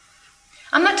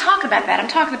 I'm not talking about that. I'm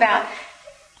talking about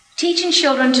teaching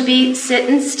children to be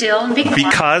sitting still and be quiet.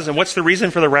 Because, and what's the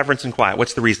reason for the reverence and quiet?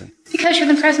 What's the reason? Because you're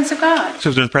in the presence of God.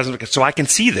 So I can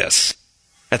see this.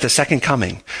 At the second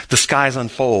coming, the skies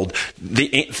unfold,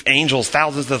 the angels,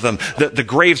 thousands of them, the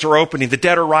graves are opening, the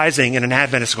dead are rising, and an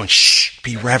Adventist is going, shh,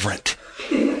 be reverent.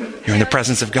 You're in the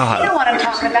presence of God. You know what I'm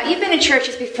talking about. You've been in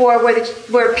churches before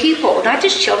where people, not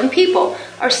just children, people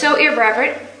are so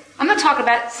irreverent. I'm not talking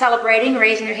about celebrating,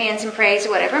 raising their hands in praise or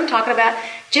whatever. I'm talking about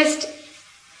just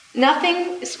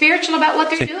nothing spiritual about what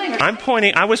they're doing.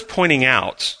 I was pointing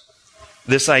out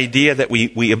this idea that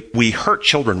we hurt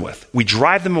children with. We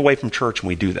drive them away from church when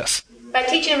we do this. By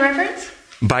teaching them reverence?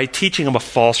 By teaching them a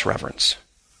false reverence.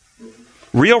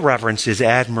 Real reverence is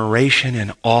admiration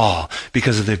and awe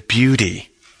because of the beauty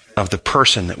of the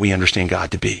person that we understand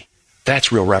God to be.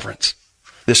 That's real reverence.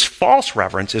 This false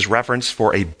reverence is reverence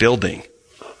for a building.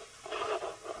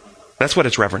 That's what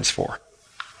it's reverence for.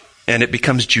 And it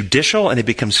becomes judicial and it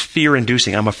becomes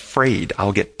fear-inducing. I'm afraid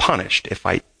I'll get punished if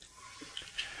I...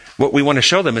 What we want to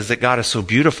show them is that God is so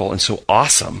beautiful and so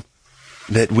awesome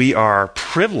that we are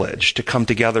privileged to come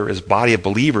together as a body of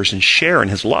believers and share in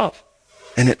His love.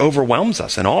 And it overwhelms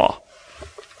us in awe.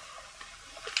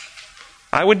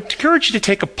 I would encourage you to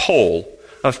take a poll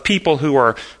of people who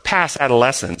are past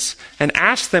adolescence and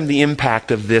ask them the impact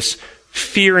of this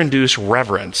fear-induced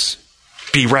reverence.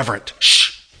 Be reverent.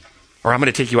 Shh. Or I'm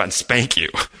going to take you out and spank you.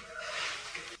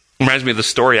 Reminds me of the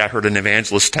story I heard an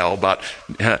evangelist tell about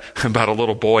a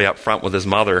little boy up front with his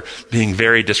mother being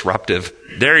very disruptive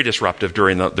during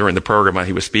the program while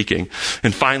he was speaking.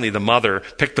 And finally the mother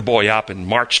picked the boy up and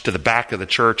marched to the back of the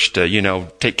church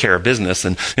to, take care of business.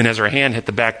 And as her hand hit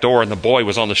the back door and the boy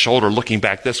was on the shoulder looking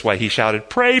back this way, he shouted,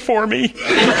 "Pray for me."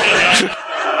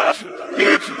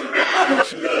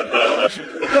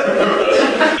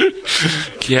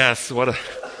 Yes, what a...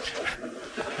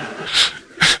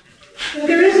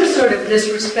 There is a sort of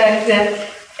disrespect that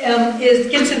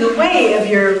gets in the way of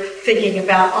your thinking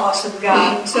about awesome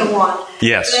God and so on.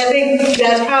 Yes. And I think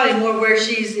that's probably more where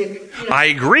she's in. I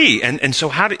agree. And so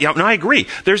I agree.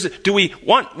 Do we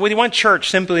want church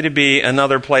simply to be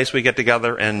another place we get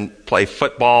together and play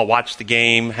football, watch the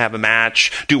game, have a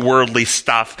match, do worldly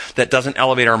stuff that doesn't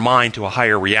elevate our mind to a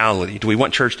higher reality? Do we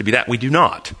want church to be that? We do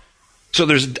not. So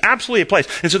there's absolutely a place.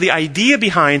 And so the idea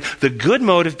behind, the good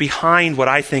motive behind what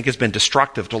I think has been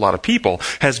destructive to a lot of people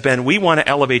has been, we want to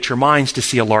elevate your minds to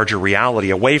see a larger reality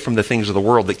away from the things of the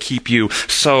world that keep you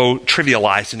so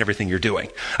trivialized in everything you're doing.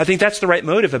 I think that's the right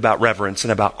motive about reverence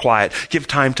and about quiet. Give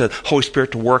time to Holy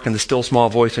Spirit to work in the still small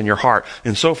voice in your heart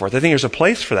and so forth. I think there's a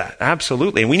place for that.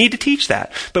 Absolutely. And we need to teach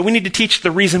that. But we need to teach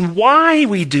the reason why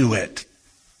we do it.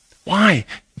 Why?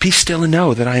 Be still and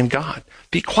know that I am God.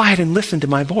 Be quiet and listen to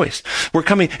my voice. We're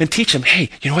coming and teach them, hey,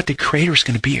 you know what? The Creator is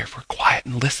going to be here if we're quiet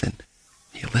and listen.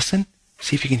 You listen?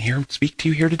 See if you can hear Him speak to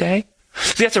you here today.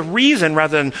 See, that's a reason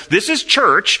rather than, this is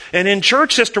church, and in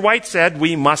church, Sister White said,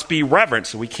 we must be reverent.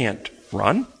 So we can't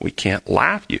run. We can't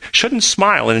laugh. You shouldn't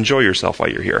smile and enjoy yourself while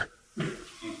you're here.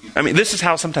 I mean, this is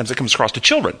how sometimes it comes across to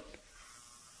children.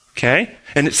 Okay?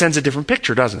 And it sends a different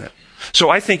picture, doesn't it? So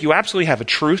I think you absolutely have a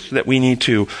truth that we need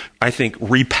to, I think,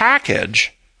 repackage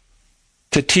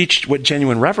to teach what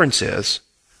genuine reverence is,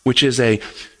 which is a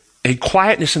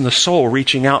quietness in the soul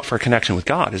reaching out for a connection with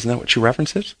God. Isn't that what true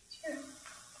reverence is? Sure.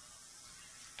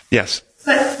 Yes.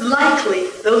 But likely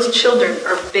those children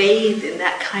are bathed in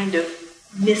that kind of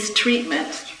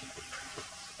mistreatment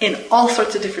in all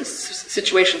sorts of different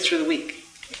situations through the week.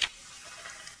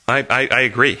 I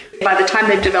agree. By the time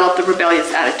they've developed the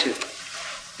rebellious attitude.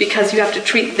 Because you have to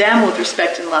treat them with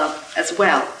respect and love as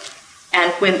well.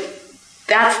 And when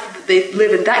they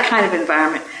live in that kind of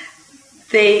environment,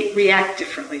 they react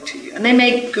differently to you. And they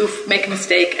may make a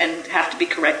mistake and have to be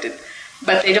corrected.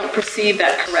 But they don't perceive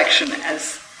that correction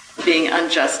as being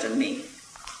unjust and mean.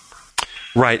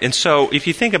 Right. And so if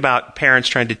you think about parents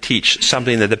trying to teach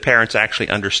something that the parents actually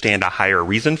understand a higher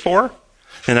reason for,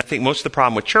 and I think most of the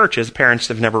problem with church is parents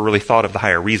have never really thought of the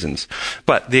higher reasons.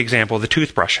 But the example of the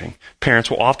toothbrushing.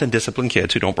 Parents will often discipline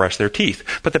kids who don't brush their teeth.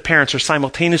 But the parents are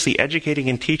simultaneously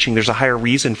educating and teaching there's a higher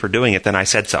reason for doing it than I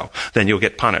said so. Then you'll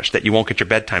get punished, that you won't get your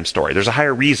bedtime story. There's a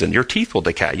higher reason. Your teeth will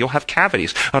decay. You'll have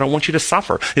cavities. I don't want you to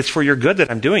suffer. It's for your good that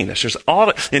I'm doing this.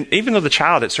 And even though the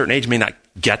child at a certain age may not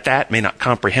get that, may not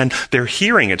comprehend, they're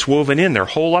hearing it's woven in their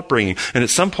whole upbringing. And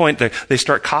at some point they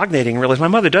start cognating and realize my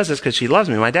mother does this because she loves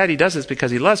me. My daddy does this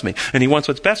because he loves me. And he wants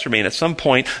what's best for me. And at some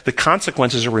point the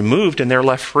consequences are removed and they're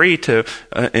left free to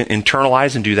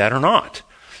internalize and do that or not.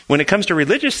 When it comes to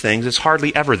religious things, it's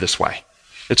hardly ever this way.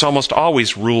 It's almost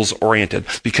always rules-oriented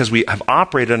because we have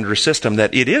operated under a system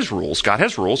that it is rules. God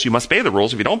has rules. You must obey the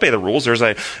rules. If you don't obey the rules, there's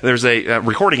a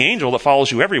recording angel that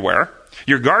follows you everywhere.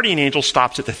 Your guardian angel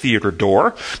stops at the theater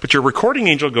door, but your recording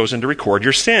angel goes in to record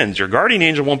your sins. Your guardian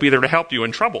angel won't be there to help you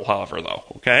in trouble, however, though.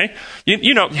 Okay?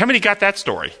 You know, how many got that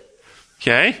story?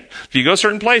 Okay? If you go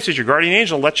certain places, your guardian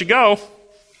angel will let you go.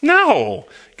 No.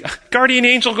 Guardian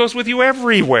angel goes with you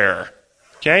everywhere.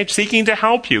 Okay? Seeking to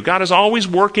help you. God is always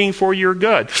working for your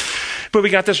good. But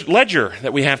we got this ledger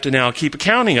that we have to now keep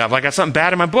accounting of. I got something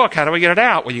bad in my book. How do I get it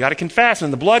out? Well, you got to confess,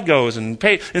 and the blood goes and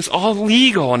pay. And it's all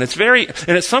legal, and and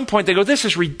at some point they go, this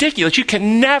is ridiculous. You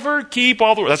can never keep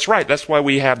all the. That's right. That's why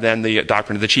we have then the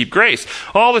doctrine of the cheap grace.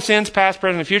 All the sins, past,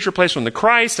 present, and future, placed on the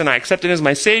Christ, and I accept it as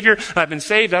my Savior. I've been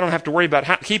saved. I don't have to worry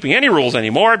about keeping any rules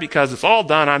anymore because it's all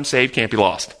done. I'm saved. Can't be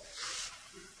lost.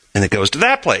 And it goes to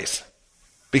that place.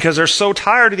 Because they're so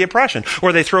tired of the oppression.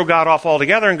 Or they throw God off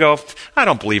altogether and go, I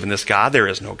don't believe in this God. There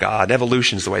is no God.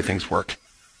 Evolution's the way things work.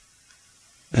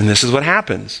 And this is what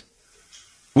happens.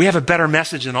 We have a better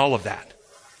message than all of that.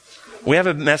 We have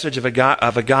a message of a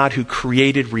God who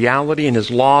created reality, and his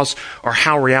laws are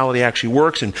how reality actually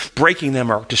works, and breaking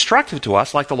them are destructive to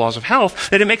us, like the laws of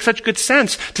health, that it makes such good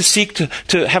sense to seek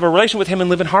to have a relation with him and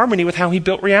live in harmony with how he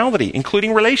built reality,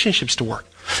 including relationships to work.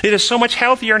 It is so much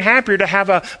healthier and happier to have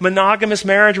a monogamous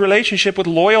marriage relationship with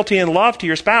loyalty and love to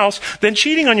your spouse than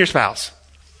cheating on your spouse,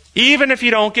 even if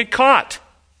you don't get caught.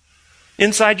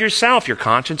 Inside yourself, your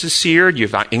conscience is seared,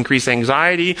 you've increased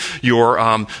anxiety, your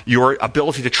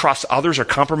ability to trust others are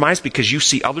compromised because you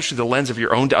see others through the lens of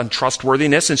your own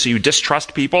untrustworthiness, and so you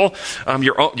distrust people.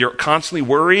 You're constantly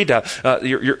worried.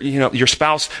 Your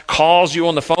spouse calls you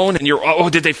on the phone,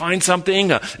 and did they find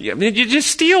something? It just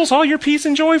steals all your peace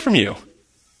and joy from you,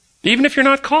 even if you're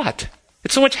not caught.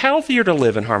 It's so much healthier to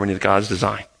live in harmony with God's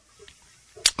design.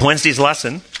 Wednesday's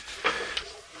lesson.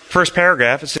 First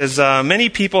paragraph, it says, many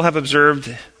people have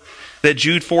observed that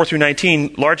Jude 4 through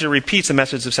 19 largely repeats the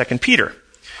message of 2 Peter,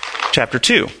 chapter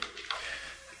 2.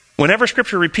 Whenever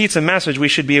Scripture repeats a message, we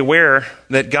should be aware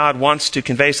that God wants to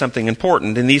convey something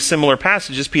important. In these similar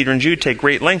passages, Peter and Jude take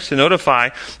great lengths to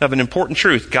notify of an important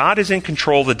truth. God is in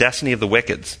control of the destiny of the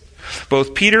wicked.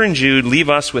 Both Peter and Jude leave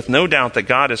us with no doubt that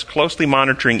God is closely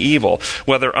monitoring evil.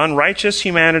 Whether unrighteous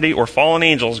humanity or fallen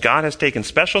angels, God has taken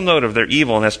special note of their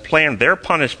evil and has planned their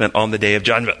punishment on the day of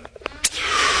judgment.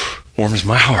 Warms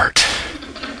my heart.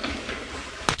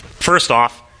 First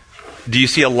off, do you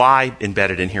see a lie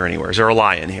embedded in here anywhere? Is there a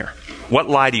lie in here? What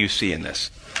lie do you see in this?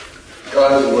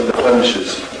 God is the one that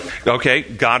punishes. Okay,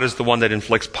 God is the one that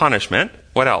inflicts punishment.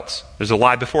 What else? There's a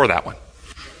lie before that one.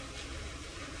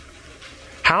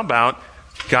 How about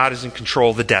God is in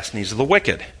control of the destinies of the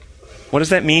wicked? What does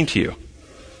that mean to you?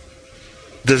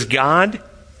 Does God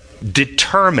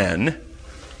determine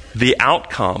the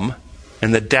outcome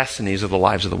and the destinies of the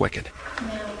lives of the wicked?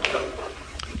 No.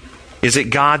 Is it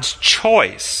God's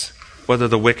choice whether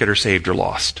the wicked are saved or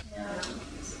lost? No.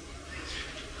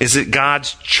 Is it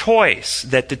God's choice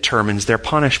that determines their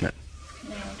punishment?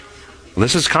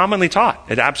 This is commonly taught.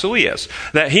 It absolutely is.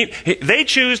 That they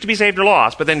choose to be saved or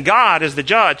lost, but then God, as the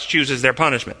judge, chooses their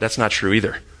punishment. That's not true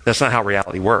either. That's not how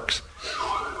reality works.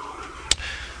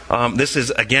 This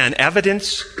is, again,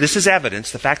 evidence. This is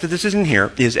evidence. The fact that this isn't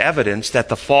here is evidence that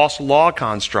the false law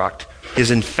construct has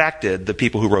infected the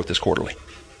people who wrote this quarterly.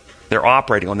 They're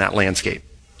operating on that landscape.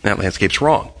 That landscape's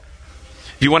wrong.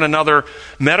 If you want another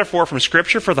metaphor from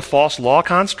Scripture for the false law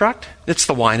construct, it's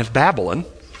the wine of Babylon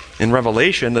in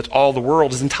Revelation that all the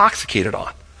world is intoxicated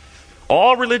on.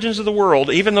 All religions of the world,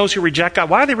 even those who reject God,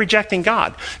 why are they rejecting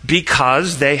God?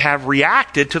 Because they have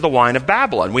reacted to the wine of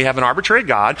Babylon. We have an arbitrary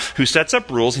God who sets up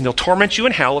rules, and he'll torment you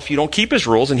in hell if you don't keep his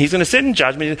rules, and he's going to sit in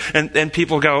judgment. And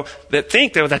people go, that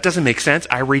think, oh, that doesn't make sense.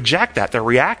 I reject that. They're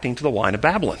reacting to the wine of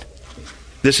Babylon.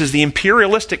 This is the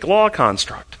imperialistic law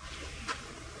construct.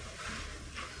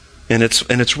 And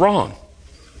it's wrong.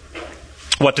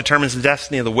 What determines the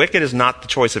destiny of the wicked is not the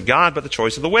choice of God, but the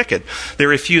choice of the wicked. Their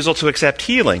refusal to accept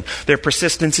healing, their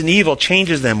persistence in evil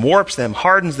changes them, warps them,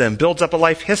 hardens them, builds up a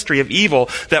life history of evil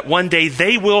that one day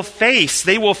they will face.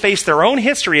 They will face their own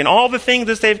history and all the things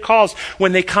that they've caused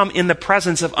when they come in the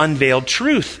presence of unveiled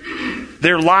truth.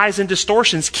 Their lies and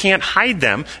distortions can't hide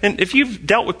them. And if you've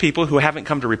dealt with people who haven't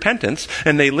come to repentance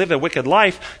and they live a wicked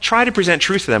life, try to present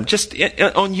truth to them just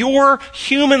on your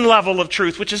human level of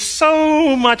truth, which is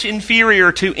so much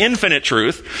inferior to infinite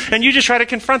truth. And you just try to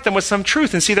confront them with some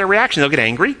truth and see their reaction. They'll get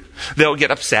angry. They'll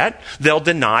get upset. They'll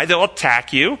deny. They'll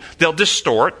attack you. They'll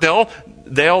distort. They'll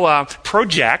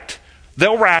project.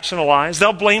 They'll rationalize.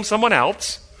 They'll blame someone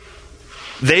else.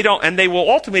 They will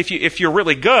ultimately, if you're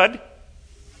really good,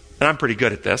 and I'm pretty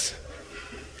good at this.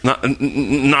 Not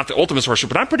the ultimate source,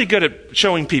 but I'm pretty good at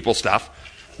showing people stuff.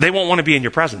 They won't want to be in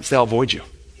your presence. They'll avoid you.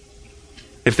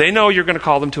 If they know you're going to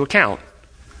call them to account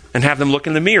and have them look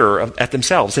in the mirror at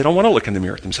themselves, they don't want to look in the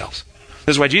mirror at themselves.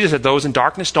 This is why Jesus said those in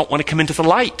darkness don't want to come into the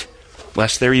light,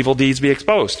 lest their evil deeds be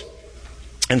exposed.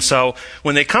 And so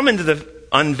when they come into the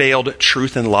unveiled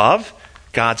truth and love,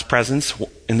 God's presence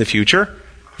in the future,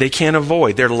 they can't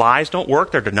avoid. Their lies don't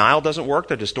work. Their denial doesn't work.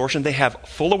 Their distortion. They have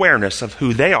full awareness of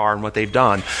who they are and what they've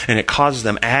done. And it causes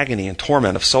them agony and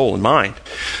torment of soul and mind.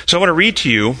 So I want to read to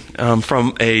you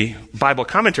from a Bible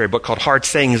commentary book called Hard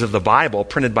Sayings of the Bible,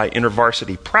 printed by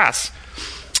InterVarsity Press,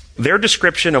 their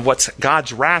description of what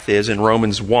God's wrath is in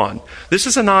Romans 1. This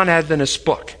is a non-Adventist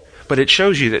book, but it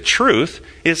shows you that truth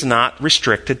is not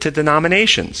restricted to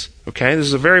denominations. Okay? This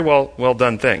is a very well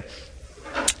done thing.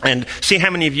 And see how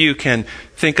many of you can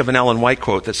think of an Ellen White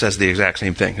quote that says the exact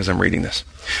same thing as I'm reading this.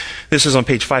 This is on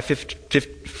page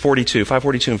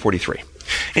 542 and 43.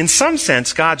 In some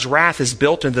sense, God's wrath is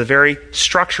built into the very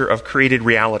structure of created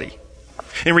reality.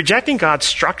 In rejecting God's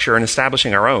structure and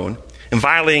establishing our own, and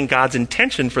violating God's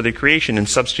intention for the creation and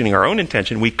substituting our own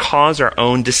intention, we cause our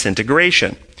own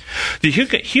disintegration. The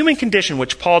human condition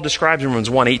which Paul describes in Romans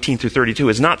 1:18 through 32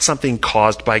 is not something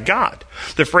caused by God.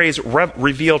 The phrase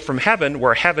revealed from heaven,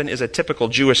 where heaven is a typical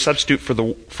Jewish substitute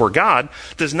for God,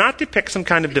 does not depict some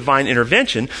kind of divine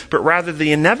intervention, but rather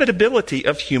the inevitability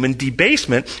of human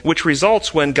debasement, which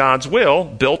results when God's will,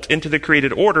 built into the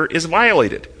created order, is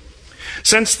violated.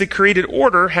 Since the created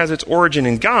order has its origin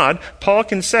in God, Paul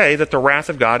can say that the wrath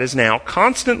of God is now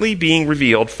constantly being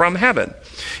revealed from heaven.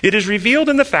 It is revealed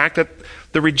in the fact that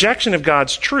the rejection of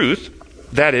God's truth,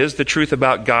 that is, the truth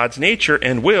about God's nature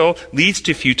and will, leads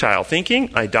to futile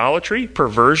thinking, idolatry,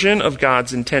 perversion of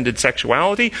God's intended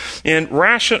sexuality, and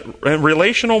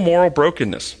relational moral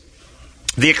brokenness.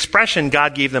 The expression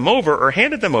God gave them over or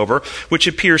handed them over, which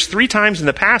appears 3 times in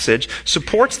the passage,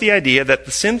 supports the idea that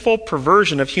the sinful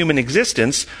perversion of human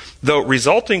existence, though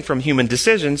resulting from human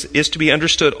decisions, is to be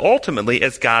understood ultimately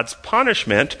as God's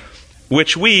punishment,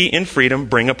 which we, in freedom,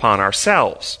 bring upon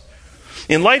ourselves.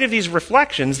 In light of these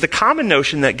reflections, the common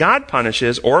notion that God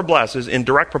punishes or blesses in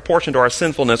direct proportion to our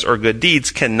sinfulness or good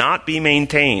deeds cannot be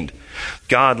maintained.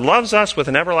 God loves us with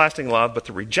an everlasting love, but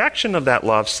the rejection of that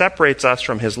love separates us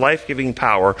from his life-giving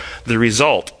power. The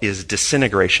result is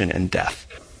disintegration and death.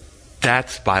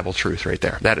 That's Bible truth right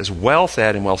there. That is well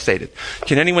said and well stated.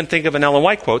 Can anyone think of an Ellen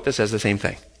White quote that says the same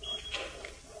thing?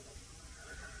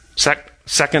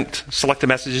 Second selected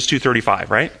message is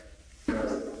 235, right?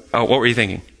 Oh, what were you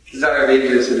thinking? Desire of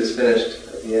Atheist, it is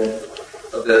finished at the end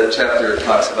of the chapter. It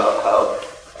talks about how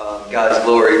God's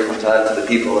glory comes on to the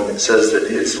people, and it says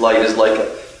that his light is like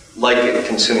a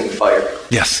consuming fire.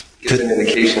 Yes. Gives an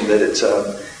indication that it's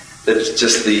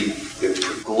just the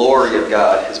glory of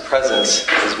God, his presence,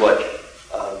 is what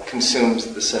consumes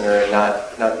the sinner, and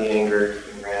not the anger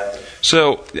and wrath.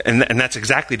 So, and that's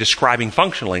exactly describing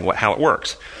functionally how it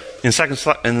works. In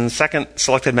the second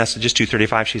selected messages,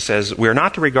 235, she says, we are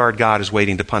not to regard God as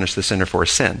waiting to punish the sinner for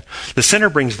his sin. The sinner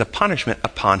brings the punishment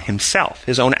upon himself.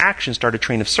 His own actions start a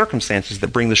train of circumstances that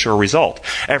bring the sure result.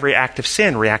 Every act of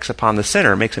sin reacts upon the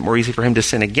sinner, makes it more easy for him to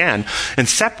sin again, and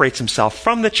separates himself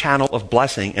from the channel of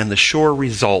blessing, and the sure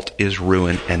result is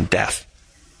ruin and death.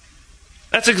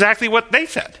 That's exactly what they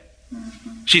said.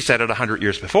 She said it 100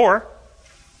 years before,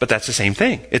 but that's the same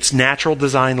thing. It's natural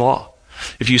design law.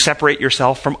 If you separate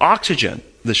yourself from oxygen,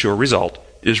 the sure result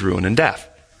is ruin and death.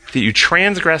 If you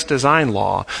transgress design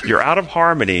law, you're out of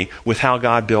harmony with how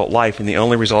God built life, and the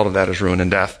only result of that is ruin and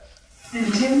death.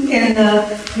 And Tim, in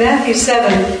Matthew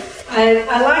 7,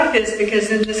 I like this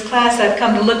because in this class I've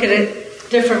come to look at it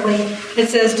differently. It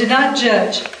says, do not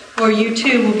judge, or you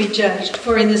too will be judged.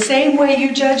 For in the same way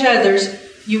you judge others,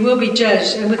 you will be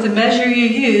judged. And with the measure you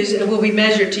use, it will be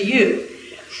measured to you.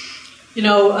 You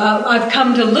know, I've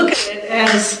come to look at it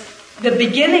as the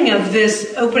beginning of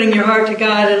this opening your heart to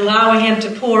God and allowing Him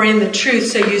to pour in the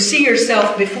truth so you see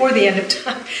yourself before the end of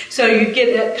time. So you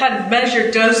get kind of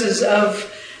measured doses of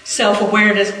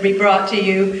self-awareness to be brought to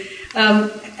you.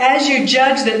 As you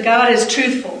judge that God is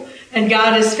truthful and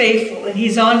God is faithful and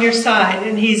He's on your side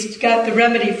and He's got the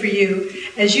remedy for you,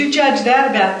 as you judge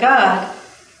that about God,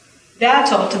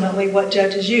 that's ultimately what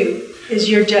judges you. Is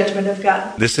your judgment of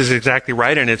God. This is exactly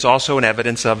right, and it's also an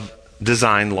evidence of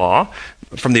design law.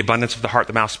 From the abundance of the heart,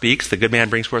 the mouth speaks. The good man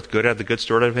brings forth good out of the good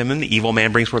stored up of him. The evil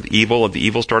man brings forth evil of the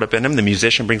evil stored up in him. The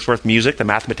musician brings forth music. The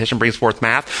mathematician brings forth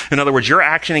math. In other words, your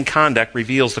action and conduct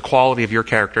reveals the quality of your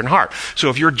character and heart. So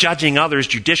if you're judging others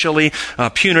judicially,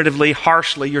 punitively,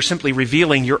 harshly, you're simply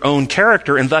revealing your own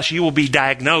character, and thus you will be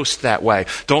diagnosed that way.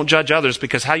 Don't judge others,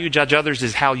 because how you judge others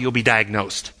is how you'll be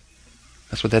diagnosed.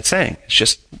 That's what that's saying. It's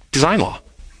just design law.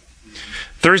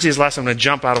 Thursday's lesson, I'm going to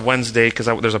jump out of Wednesday because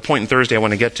there's a point in Thursday I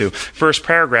want to get to. First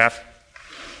paragraph,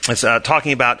 it's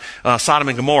talking about Sodom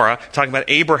and Gomorrah, talking about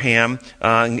Abraham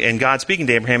and God speaking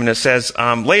to Abraham. And it says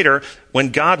later,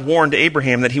 when God warned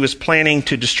Abraham that he was planning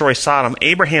to destroy Sodom,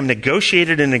 Abraham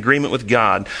negotiated an agreement with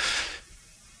God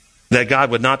that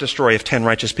God would not destroy if 10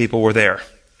 righteous people were there.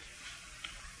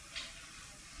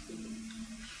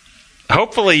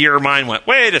 Hopefully your mind went,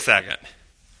 wait a second.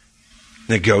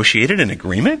 Negotiated an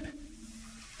agreement?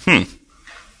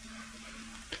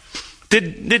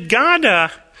 Did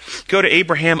God go to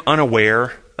Abraham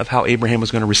unaware of how Abraham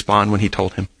was going to respond when he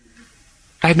told him?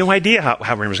 I had no idea how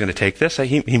Abraham was going to take this.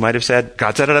 He might have said,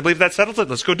 God said it, I believe that settles it.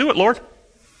 Let's go do it, Lord.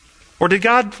 Or did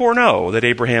God foreknow that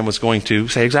Abraham was going to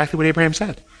say exactly what Abraham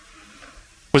said?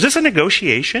 Was this a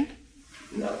negotiation?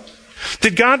 No.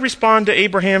 Did God respond to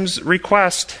Abraham's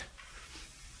request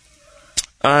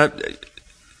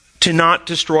to not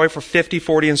destroy for 50,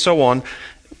 40, and so on?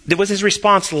 Was his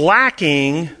response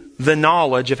lacking the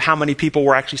knowledge of how many people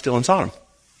were actually still in Sodom?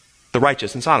 The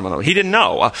righteous in Sodom. He didn't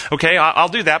know. Okay, I'll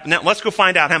do that, but now let's go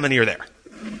find out how many are there.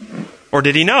 Or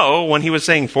did he know when he was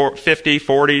saying 50,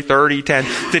 40, 30,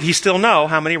 10, did he still know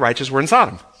how many righteous were in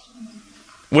Sodom?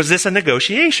 Was this a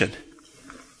negotiation?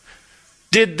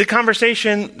 Did the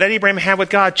conversation that Abraham had with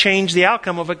God change the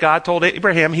outcome of what God told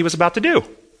Abraham he was about to do?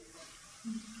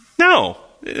 No.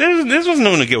 This was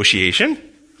no negotiation.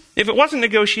 If it wasn't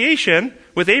negotiation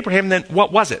with Abraham, then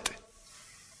what was it?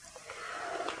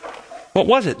 What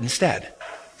was it instead?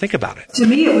 Think about it. To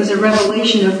me, it was a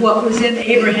revelation of what was in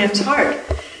Abraham's heart.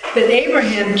 That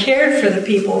Abraham cared for the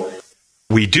people.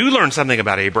 We do learn something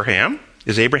about Abraham.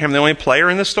 Is Abraham the only player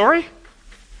in this story?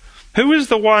 Who is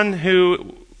the one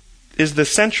who is the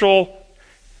central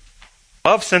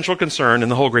concern in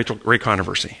the whole great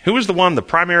controversy? Who is the one the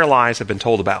primary lies have been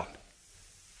told about?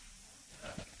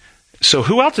 So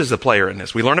who else is the player in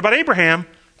this? We learn about Abraham,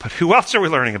 but who else are we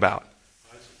learning about?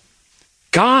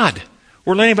 God.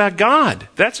 We're learning about God.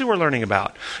 That's who we're learning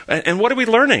about. And what are we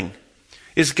learning?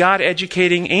 Is God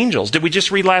educating angels? Did we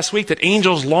just read last week that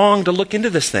angels long to look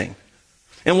into this thing?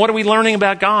 And what are we learning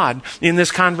about God in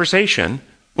this conversation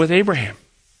with Abraham?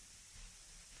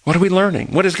 What are we learning?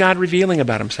 What is God revealing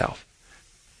about himself?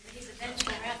 He's a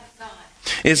vengeful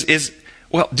wrath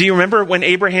of God. Do you remember when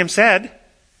Abraham said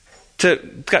to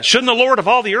God, shouldn't the Lord of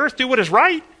all the earth do what is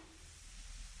right?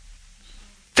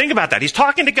 Think about that. He's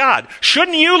talking to God.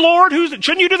 Shouldn't you, Lord?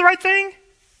 Shouldn't you do the right thing?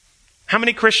 How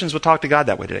many Christians would talk to God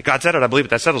that way today? God said it, I believe it,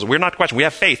 that settles it. We're not to question. We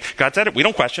have faith. God said it, we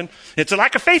don't question. It's a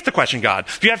lack of faith to question God.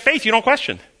 If you have faith, you don't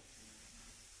question.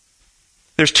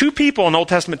 There's two people in Old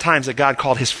Testament times that God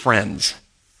called his friends.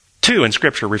 Two in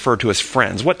Scripture referred to as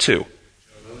friends. What two?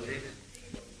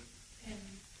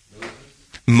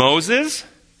 Moses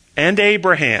and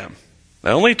Abraham.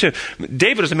 Only two.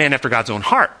 David was a man after God's own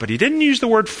heart, but he didn't use the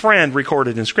word friend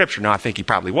recorded in Scripture. Now, I think he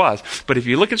probably was. But if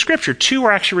you look at Scripture, two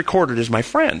are actually recorded as my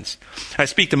friends. I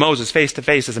speak to Moses face to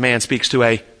face as a man speaks to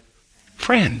a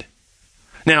friend.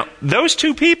 Now, those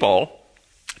two people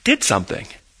did something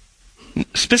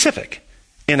specific.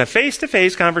 In a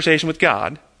face-to-face conversation with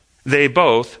God, they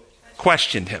both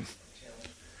questioned him,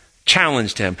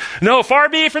 challenged him. No, far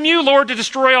be it from you, Lord, to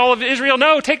destroy all of Israel.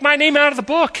 No, take my name out of the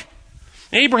book.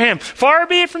 Abraham, far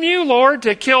be it from you, Lord,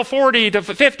 to kill 40 to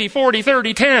 50, 40,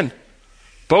 30, 10.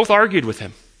 Both argued with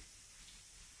him.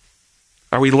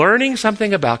 Are we learning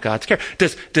something about God's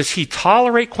character? Does he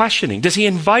tolerate questioning? Does he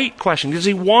invite questioning? Does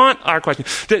he want our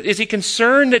questioning? Is he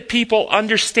concerned that people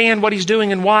understand what he's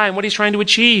doing and why and what he's trying to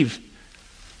achieve?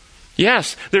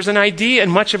 Yes, there's an idea in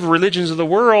much of religions of the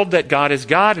world that God is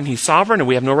God and he's sovereign and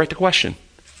we have no right to question.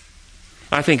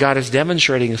 I think God is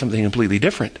demonstrating something completely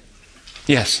different.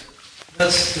 Yes?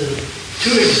 That's the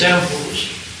two examples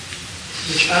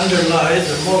which underlie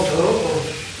the motto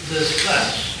of this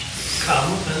class.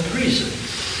 Come and reason.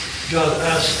 God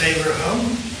asked Abraham,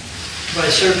 by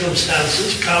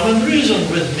circumstances, come and reason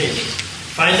with me.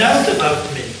 Find out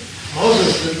about me.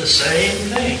 Moses did the same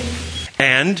thing.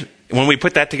 And when we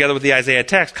put that together with the Isaiah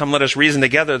text, come let us reason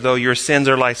together, though your sins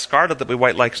are like scarlet, they'll be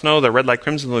white like snow, they're red like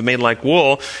crimson, they'll be made like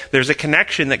wool. There's a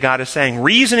connection that God is saying.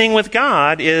 Reasoning with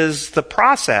God is the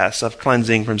process of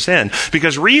cleansing from sin.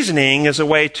 Because reasoning is a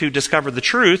way to discover the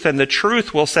truth, and the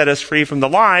truth will set us free from the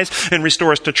lies and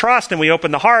restore us to trust, and we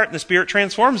open the heart, and the Spirit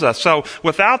transforms us. So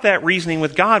without that reasoning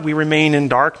with God, we remain in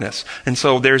darkness. And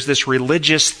so there's this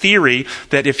religious theory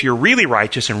that if you're really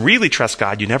righteous and really trust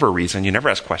God, you never reason, you never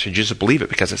ask questions, you just believe it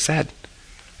because it's said.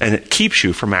 And it keeps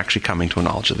you from actually coming to a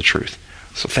knowledge of the truth.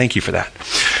 So thank you for that.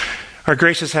 Our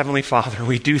gracious Heavenly Father,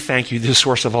 we do thank you, the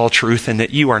source of all truth, and that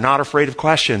you are not afraid of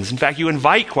questions. In fact, you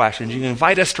invite questions. You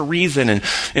invite us to reason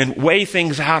and weigh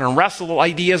things out and wrestle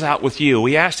ideas out with you.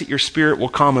 We ask that your Spirit will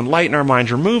come and lighten our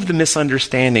minds, remove the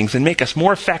misunderstandings, and make us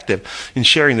more effective in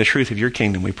sharing the truth of your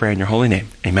kingdom. We pray in your holy name.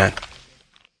 Amen.